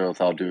say, Ezra,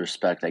 with all due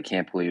respect, I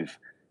can't believe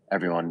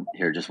everyone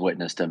here just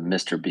witnessed a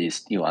Mr.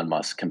 Beast Elon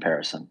Musk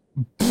comparison.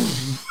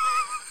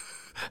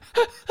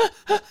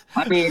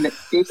 I mean,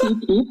 if he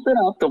keeps it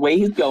up the way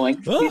he's going,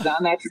 he's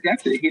on that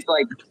trajectory. He's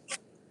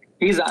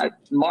like,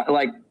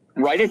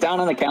 write it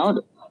down on the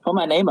calendar. Put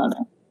my name on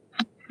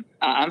it.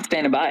 I'm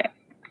standing by it.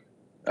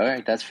 All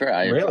right, that's fair.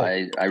 I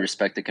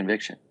respect the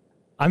conviction.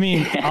 I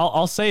mean,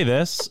 I'll say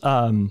this.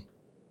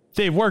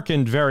 They work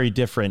in very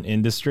different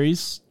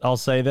industries. I'll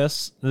say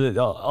this.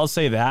 I'll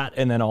say that,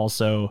 and then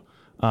also,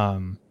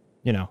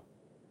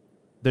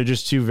 they're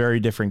just two very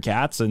different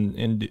cats,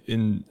 and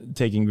in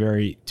taking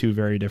two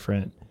very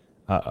different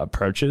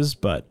approaches.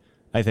 But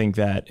I think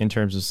that in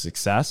terms of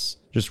success,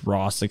 just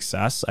raw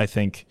success, I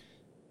think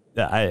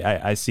that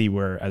I see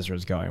where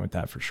Ezra's going with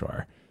that for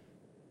sure.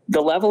 The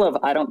level of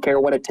I don't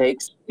care what it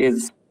takes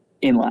is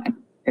in line.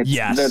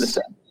 Yes, they're the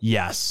same.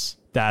 Yes,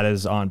 that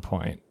is on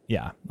point.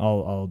 Yeah,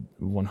 I'll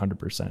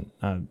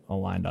 100%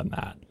 aligned on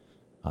that.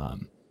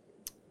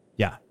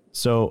 Yeah.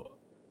 So,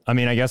 I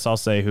mean, I guess I'll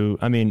say who.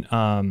 I mean,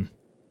 I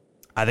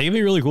think it'd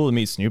be really cool to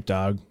meet Snoop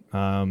Dogg. I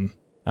don't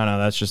know.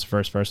 That's just the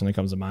first person that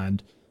comes to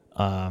mind.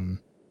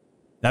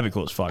 That'd be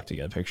cool as fuck to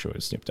get a picture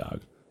with Snoop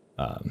Dogg.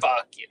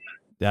 Fuck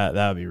yeah.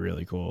 That would be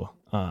really cool.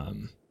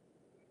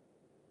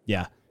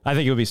 Yeah, I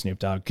think it would be Snoop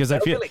Dogg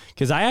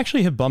because I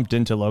actually have bumped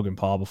into Logan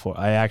Paul before.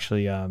 I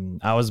actually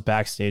I was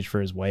backstage for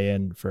his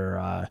weigh-in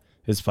for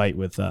his fight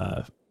with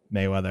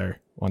Mayweather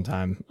one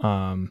time.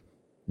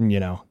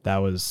 That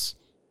was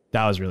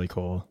really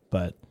cool,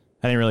 but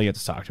I didn't really get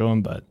to talk to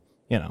him. But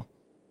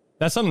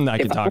that's something that I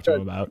could talk to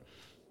him about.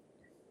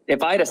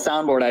 If I had a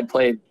soundboard, I'd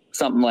play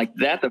something like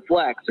 "That's a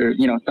Flex" or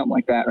something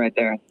like that right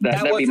there.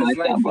 That'd be my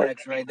soundboard.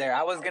 Flex right there.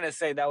 I was gonna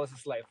say that was a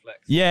slight flex.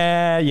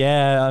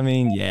 Yeah. I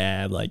mean,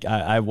 yeah. Like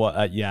I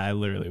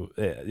literally,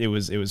 it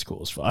was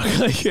cool as fuck.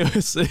 Like it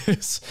was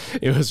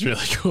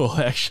really cool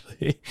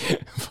actually.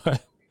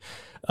 But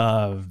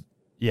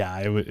yeah,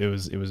 it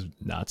was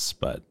nuts.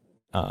 But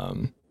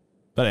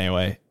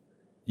anyway,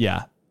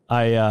 yeah.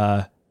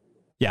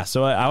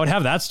 So I would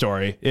have that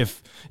story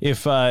if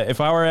I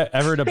were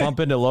ever to bump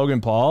into Logan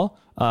Paul.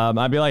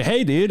 I'd be like,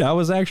 hey, dude, I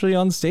was actually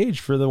on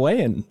stage for the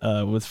weigh-in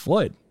with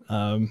Floyd.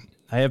 I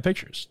have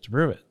pictures to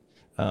prove it.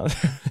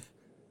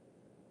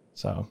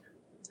 So,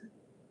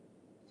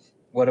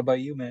 what about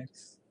you,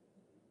 Max?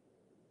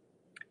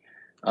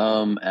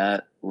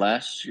 At this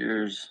past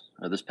year's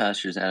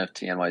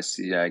NFT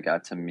NYC, I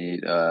got to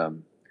meet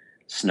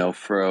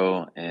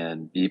Snowfro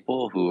and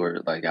Beeple, who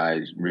were like,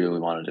 I really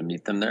wanted to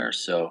meet them there.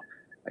 So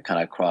I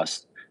kind of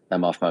crossed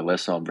them off my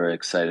list. So I'm very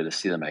excited to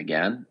see them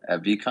again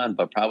at VCon.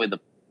 But probably the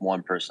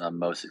one person I'm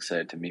most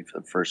excited to meet for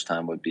the first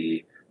time would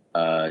be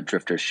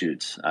Drifter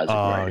Shoots.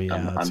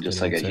 Yeah, I'm just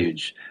like a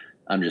huge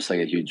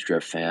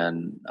Drift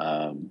fan,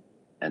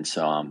 and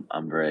so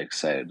I'm very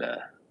excited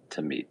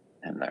to meet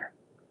him there.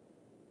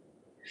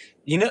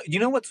 You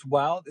know what's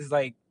wild is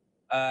like,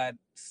 I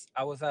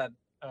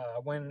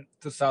went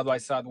to South by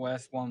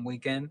Southwest one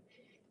weekend,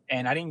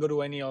 and I didn't go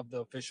to any of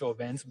the official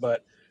events,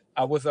 but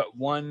I was at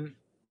one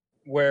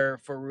where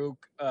Farouk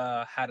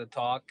had a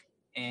talk,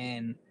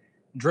 and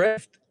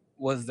Drift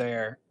was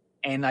there,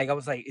 and like I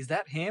was like, is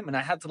that him? And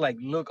I had to like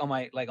look on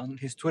on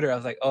his Twitter. I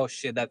was like, oh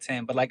shit, that's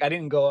him. But like I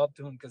didn't go up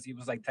to him because he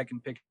was like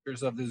taking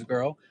pictures of this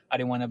girl. I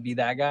didn't want to be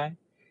that guy.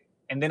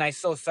 And then I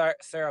saw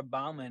Sarah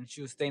Bauman.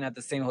 She was staying at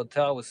the same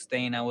hotel I was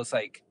staying. I was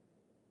like,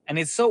 and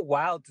it's so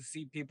wild to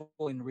see people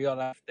in real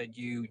life that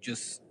you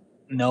just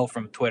know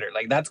from Twitter.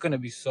 Like that's gonna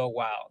be so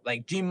wild.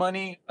 Like G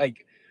Money,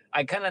 like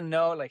I kind of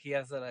know like he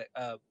has a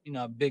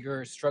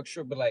bigger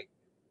structure, but like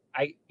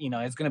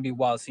it's gonna be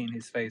wild seeing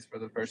his face for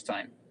the first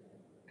time.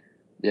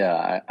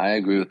 Yeah, I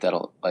agree with that.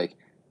 Like,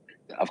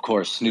 of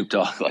course, Snoop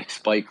Dogg, like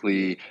Spike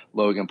Lee,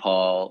 Logan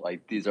Paul,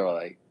 like these are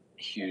like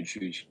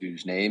huge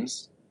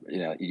names.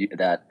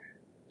 That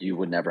you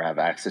would never have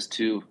access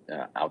to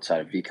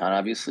outside of VCon,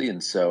 obviously.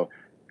 And so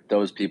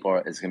those people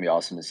it's going to be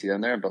awesome to see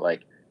them there. But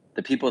like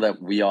the people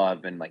that we all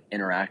have been like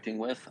interacting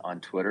with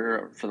on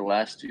Twitter for the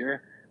last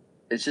year,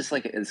 it's just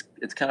like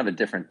it's kind of a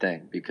different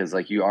thing, because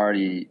like you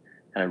already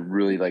kind of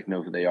really like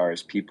know who they are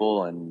as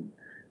people, and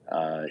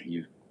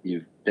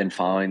you've been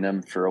following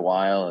them for a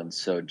while, and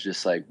so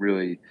just like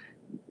really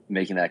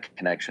making that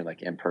connection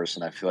like in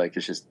person, I feel like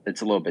it's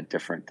a little bit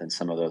different than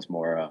some of those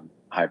more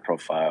high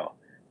profile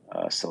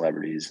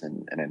celebrities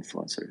and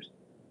influencers.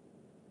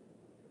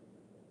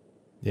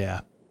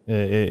 Yeah,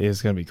 it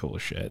is gonna be cool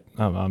as shit.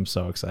 I'm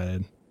so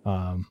excited.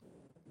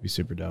 Be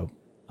super dope.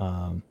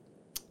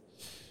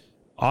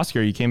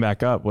 Oscar, you came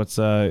back up. What's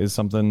is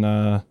something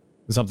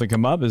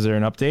come up? Is there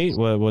an update?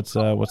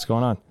 What's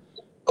going on?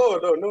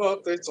 Oh no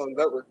updates on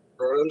that regard.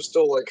 I'm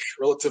still like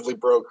relatively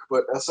broke,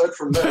 but aside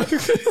from that,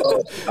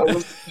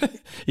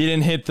 you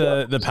didn't hit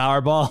the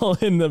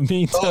Powerball in the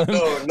meantime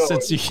no,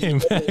 since you came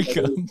back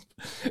up.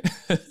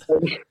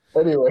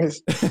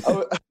 Anyways,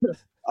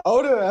 I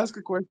want to ask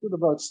a question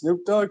about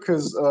Snoop Dogg,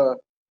 because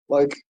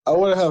like I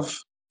want to have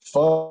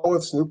fun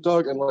with Snoop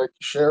Dogg and like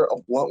share a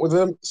blunt with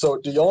him. So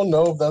do y'all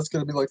know if that's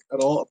going to be like at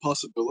all a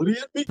possibility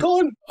at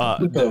VCon?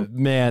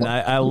 Man,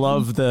 I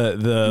love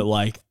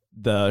the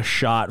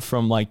shot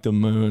from like the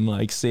moon,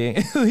 like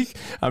seeing like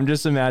I'm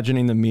just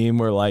imagining the meme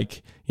where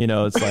like, you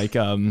know, it's like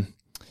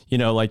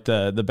like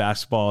the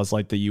basketball is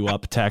like the "you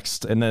up"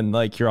 text, and then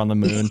like you're on the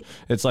moon.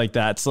 It's like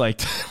that's like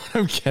what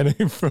I'm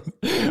getting from.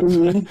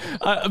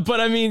 But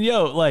I mean,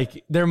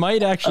 like there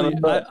might actually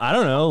I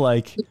don't know,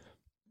 like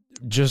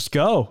just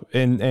go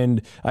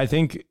and I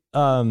think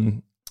a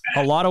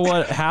lot of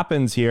what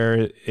happens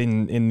here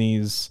in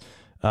these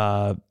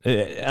and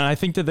I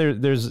think that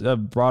there's a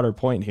broader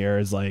point here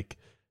is like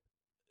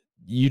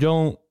you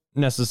don't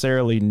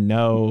necessarily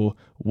know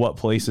what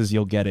places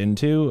you'll get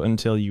into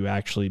until you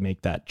actually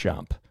make that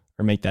jump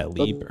or make that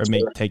leap or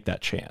take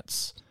that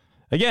chance.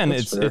 Again,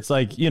 that's it's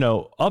like,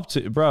 up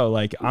to bro,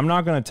 like I'm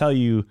not going to tell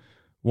you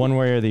one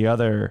way or the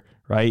other,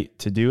 right,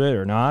 to do it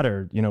or not,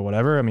 or,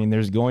 whatever. I mean,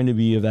 there's going to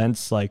be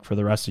events like for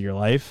the rest of your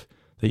life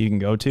that you can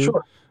go to,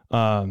 sure.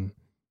 But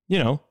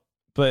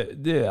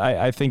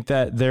I think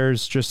that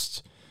there's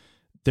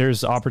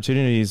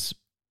opportunities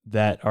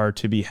that are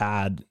to be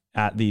had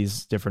at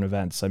these different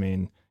events. I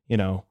mean,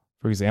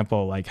 for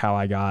example, like how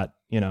I got,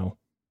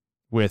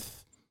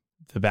 with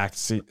the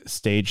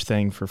backstage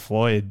thing for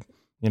Floyd,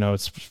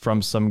 it's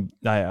from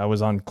I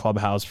was on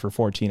Clubhouse for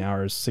 14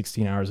 hours,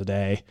 16 hours a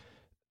day,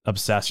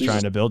 obsessed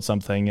trying to build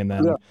something. And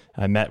then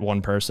I met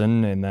one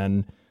person and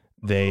then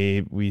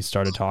we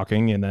started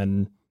talking, and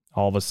then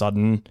all of a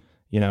sudden,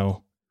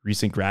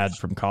 recent grad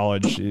from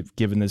college,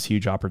 given this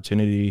huge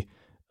opportunity,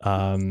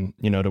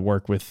 to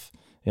work with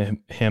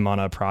him on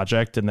a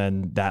project. And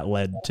then that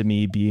led to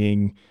me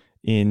being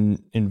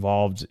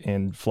involved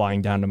in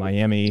flying down to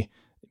Miami,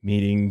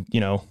 meeting,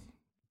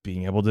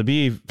 being able to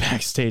be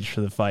backstage for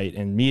the fight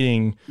and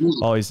meeting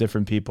all these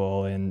different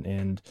people.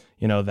 And,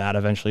 that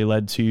eventually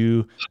led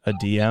to a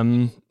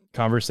DM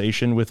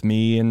conversation with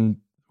me and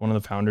one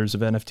of the founders of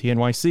NFT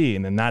NYC.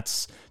 And then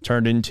that's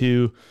turned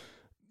into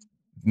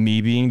me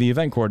being the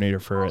event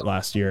coordinator for it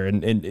last year.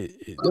 And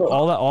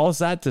all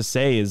that to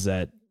say is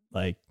that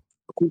like,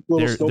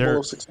 you're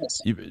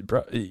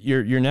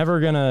never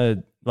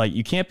gonna, like,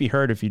 you can't be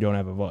heard if you don't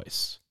have a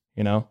voice,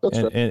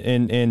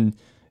 and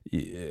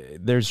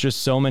there's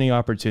just so many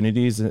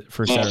opportunities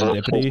for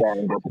serendipity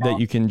that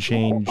you can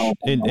change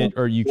it,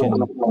 or you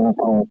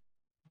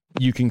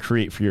can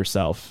create for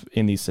yourself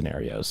in these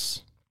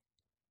scenarios.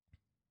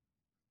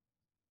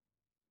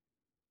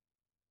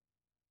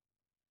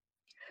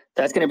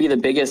 That's going to be the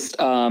biggest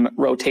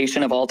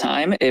rotation of all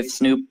time. If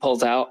Snoop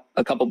pulls out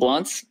a couple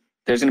blunts,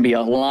 there's going to be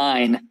a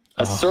line,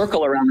 a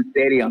circle around the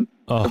stadium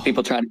of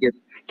people trying to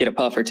get a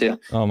puff or two.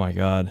 Oh my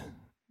God.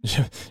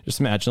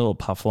 Just imagine a little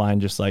puff line,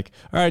 just like,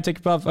 all right, take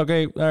a puff.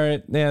 Okay. All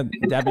right. Yeah.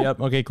 Dab me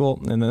up. Okay,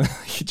 cool. And then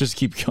you just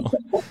keep going.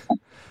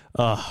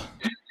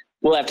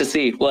 We'll have to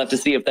see. We'll have to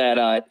see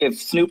if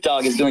Snoop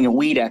Dogg is doing a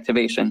weed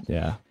activation.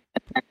 Yeah.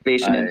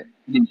 Activation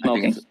in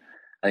smoking.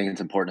 I think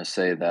it's important to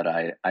say that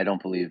I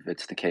don't believe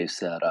it's the case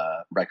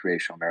that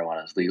recreational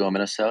marijuana is legal in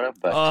Minnesota.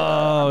 But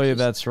yeah,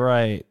 that's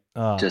right.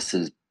 I just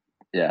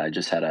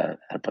had to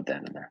put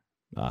that in there.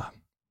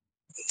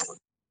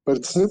 But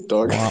it's Snoop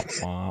Dogg.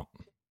 Womp, womp.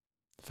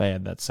 If I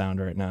had that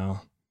sound right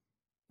now.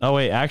 Oh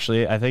wait,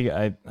 actually, I think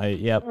yep.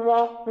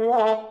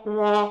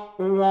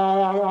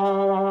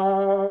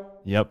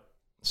 Yep.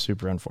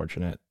 Super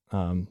unfortunate.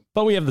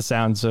 But we have the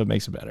sound, so it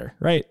makes it better,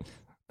 right?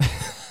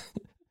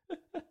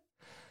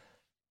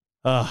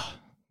 Oh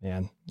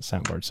man, the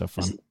soundboard's so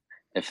fun.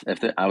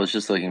 I was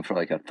just looking for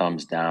like a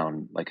thumbs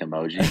down like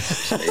emoji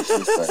for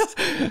spaces, but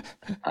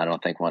I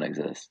don't think one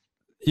exists.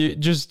 You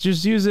just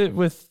use it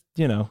with,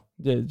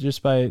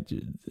 just by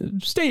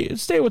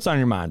stay what's on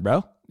your mind,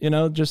 bro.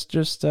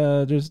 Just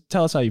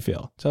tell us how you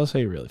feel. Tell us how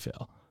you really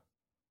feel.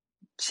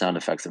 Sound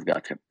effects have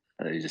got to.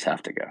 You just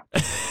have to go.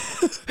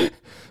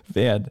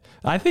 Man,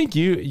 I think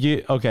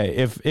you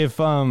okay.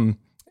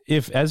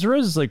 if Ezra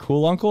is like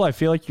cool uncle, I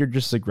feel like you're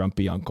just a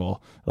grumpy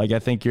uncle. Like I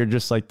think you're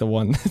just like the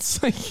one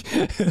that's like.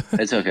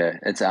 It's okay.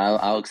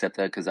 I'll accept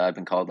that because I've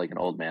been called like an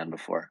old man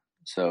before.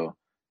 So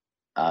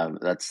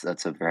that's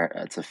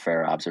a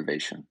fair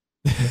observation.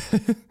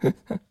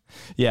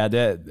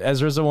 Yeah,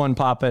 Ezra's the one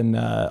popping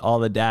all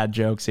the dad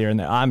jokes here and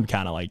there. I'm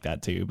kind of like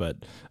that too, but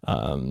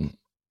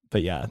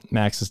yeah,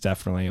 Max is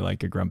definitely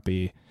like a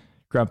grumpy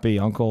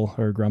uncle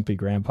or grumpy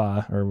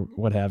grandpa or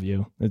what have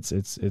you. It's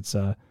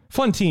a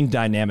fun team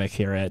dynamic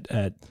here at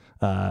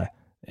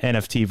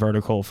NFT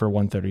Vertical for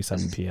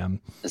 137pm.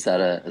 Is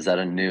that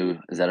a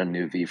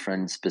new V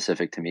friend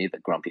specific to me, the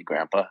grumpy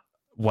grandpa?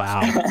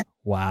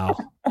 Wow.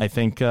 I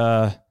think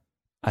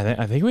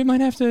we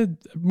might have to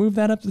move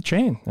that up the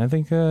chain. I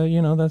think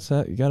that's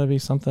got to be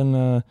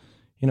something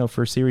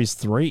for series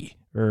 3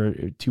 or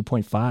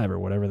 2.5 or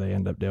whatever they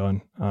end up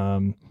doing.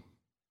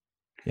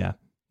 Yeah,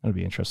 that'll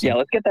be interesting. Yeah,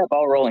 let's get that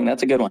ball rolling.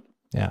 That's a good one.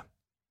 Yeah,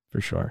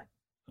 for sure.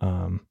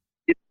 Then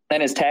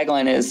his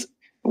tagline is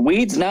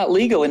 "Weed's not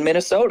legal in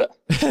Minnesota."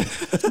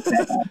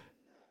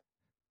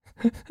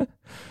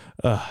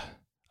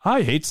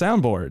 I hate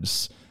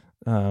soundboards.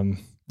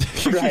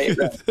 Right.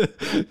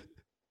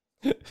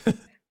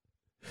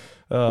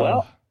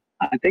 Well,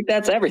 I think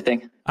that's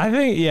everything. I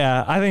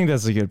think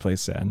that's a good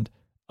place to end.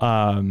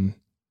 All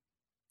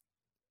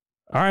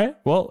right.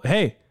 Well,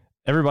 hey,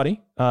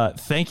 everybody.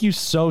 Thank you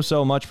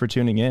so much for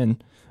tuning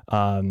in.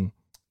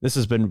 This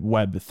has been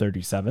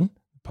Web37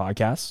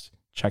 podcast.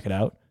 Check it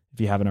out if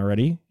you haven't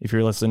already. If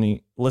you're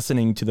listening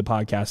to the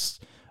podcast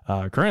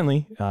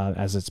currently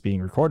as it's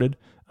being recorded,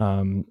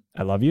 I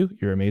love you.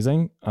 You're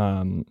amazing.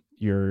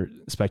 You're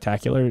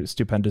spectacular,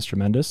 stupendous,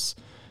 tremendous.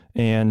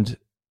 And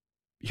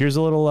here's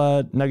a little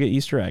nugget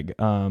Easter egg.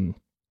 I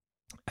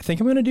think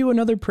I'm going to do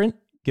another print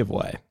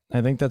giveaway.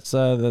 I think that's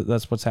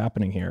what's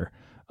happening here.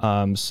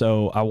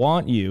 So I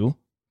want you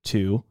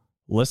to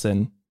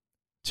listen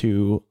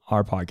to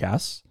our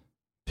podcast,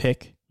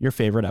 pick your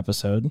favorite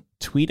episode,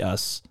 tweet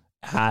us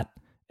at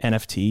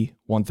NFT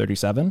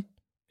 137,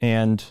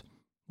 and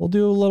we'll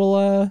do a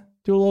little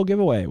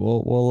giveaway.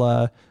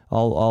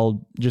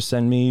 I'll just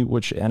send me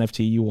which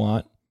NFT you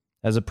want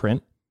as a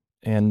print,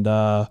 and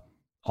I'll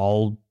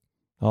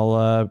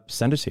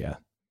send it to you.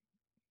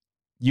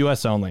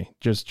 US only.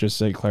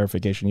 Just a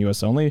clarification.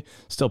 US only.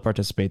 Still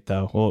participate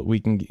though. Well,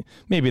 we can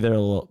maybe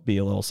there'll be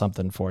a little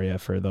something for you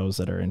for those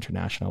that are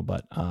international.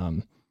 But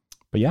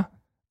yeah,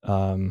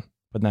 putting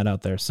that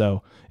out there.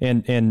 So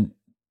and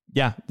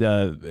yeah,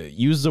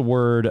 use the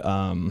word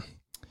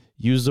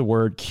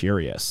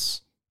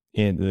curious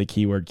in the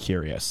keyword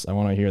curious. I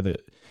want to hear the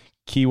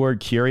keyword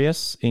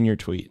curious in your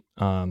tweet.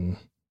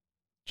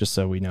 Just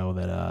so we know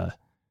that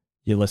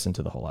you listened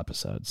to the whole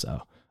episode.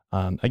 So.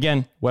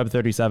 Again,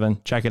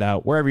 Web37, check it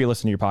out wherever you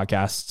listen to your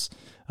podcasts,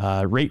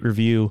 rate,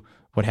 review,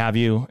 what have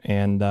you.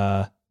 And,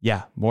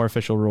 yeah, more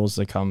official rules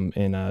that come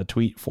in a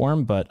tweet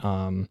form, but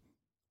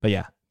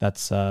yeah,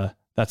 that's a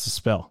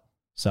spill.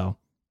 So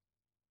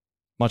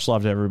much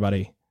love to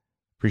everybody.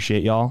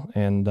 Appreciate y'all.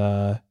 And,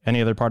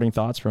 any other parting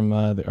thoughts from,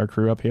 our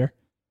crew up here?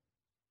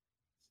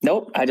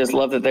 Nope. I just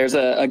love that there's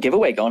a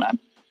giveaway going on.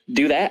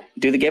 Do that.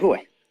 Do the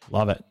giveaway.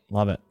 Love it.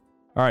 All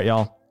right,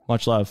 y'all.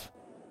 Much love.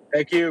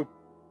 Thank you.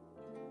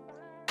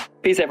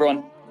 Peace,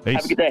 everyone. Peace.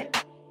 Have a good day.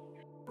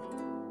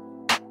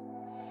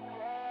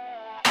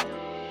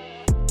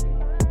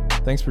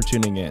 Thanks for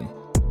tuning in.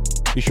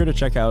 Be sure to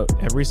check out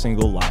every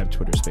single live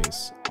Twitter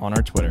space on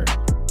our Twitter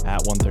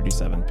at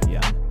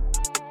 137pm.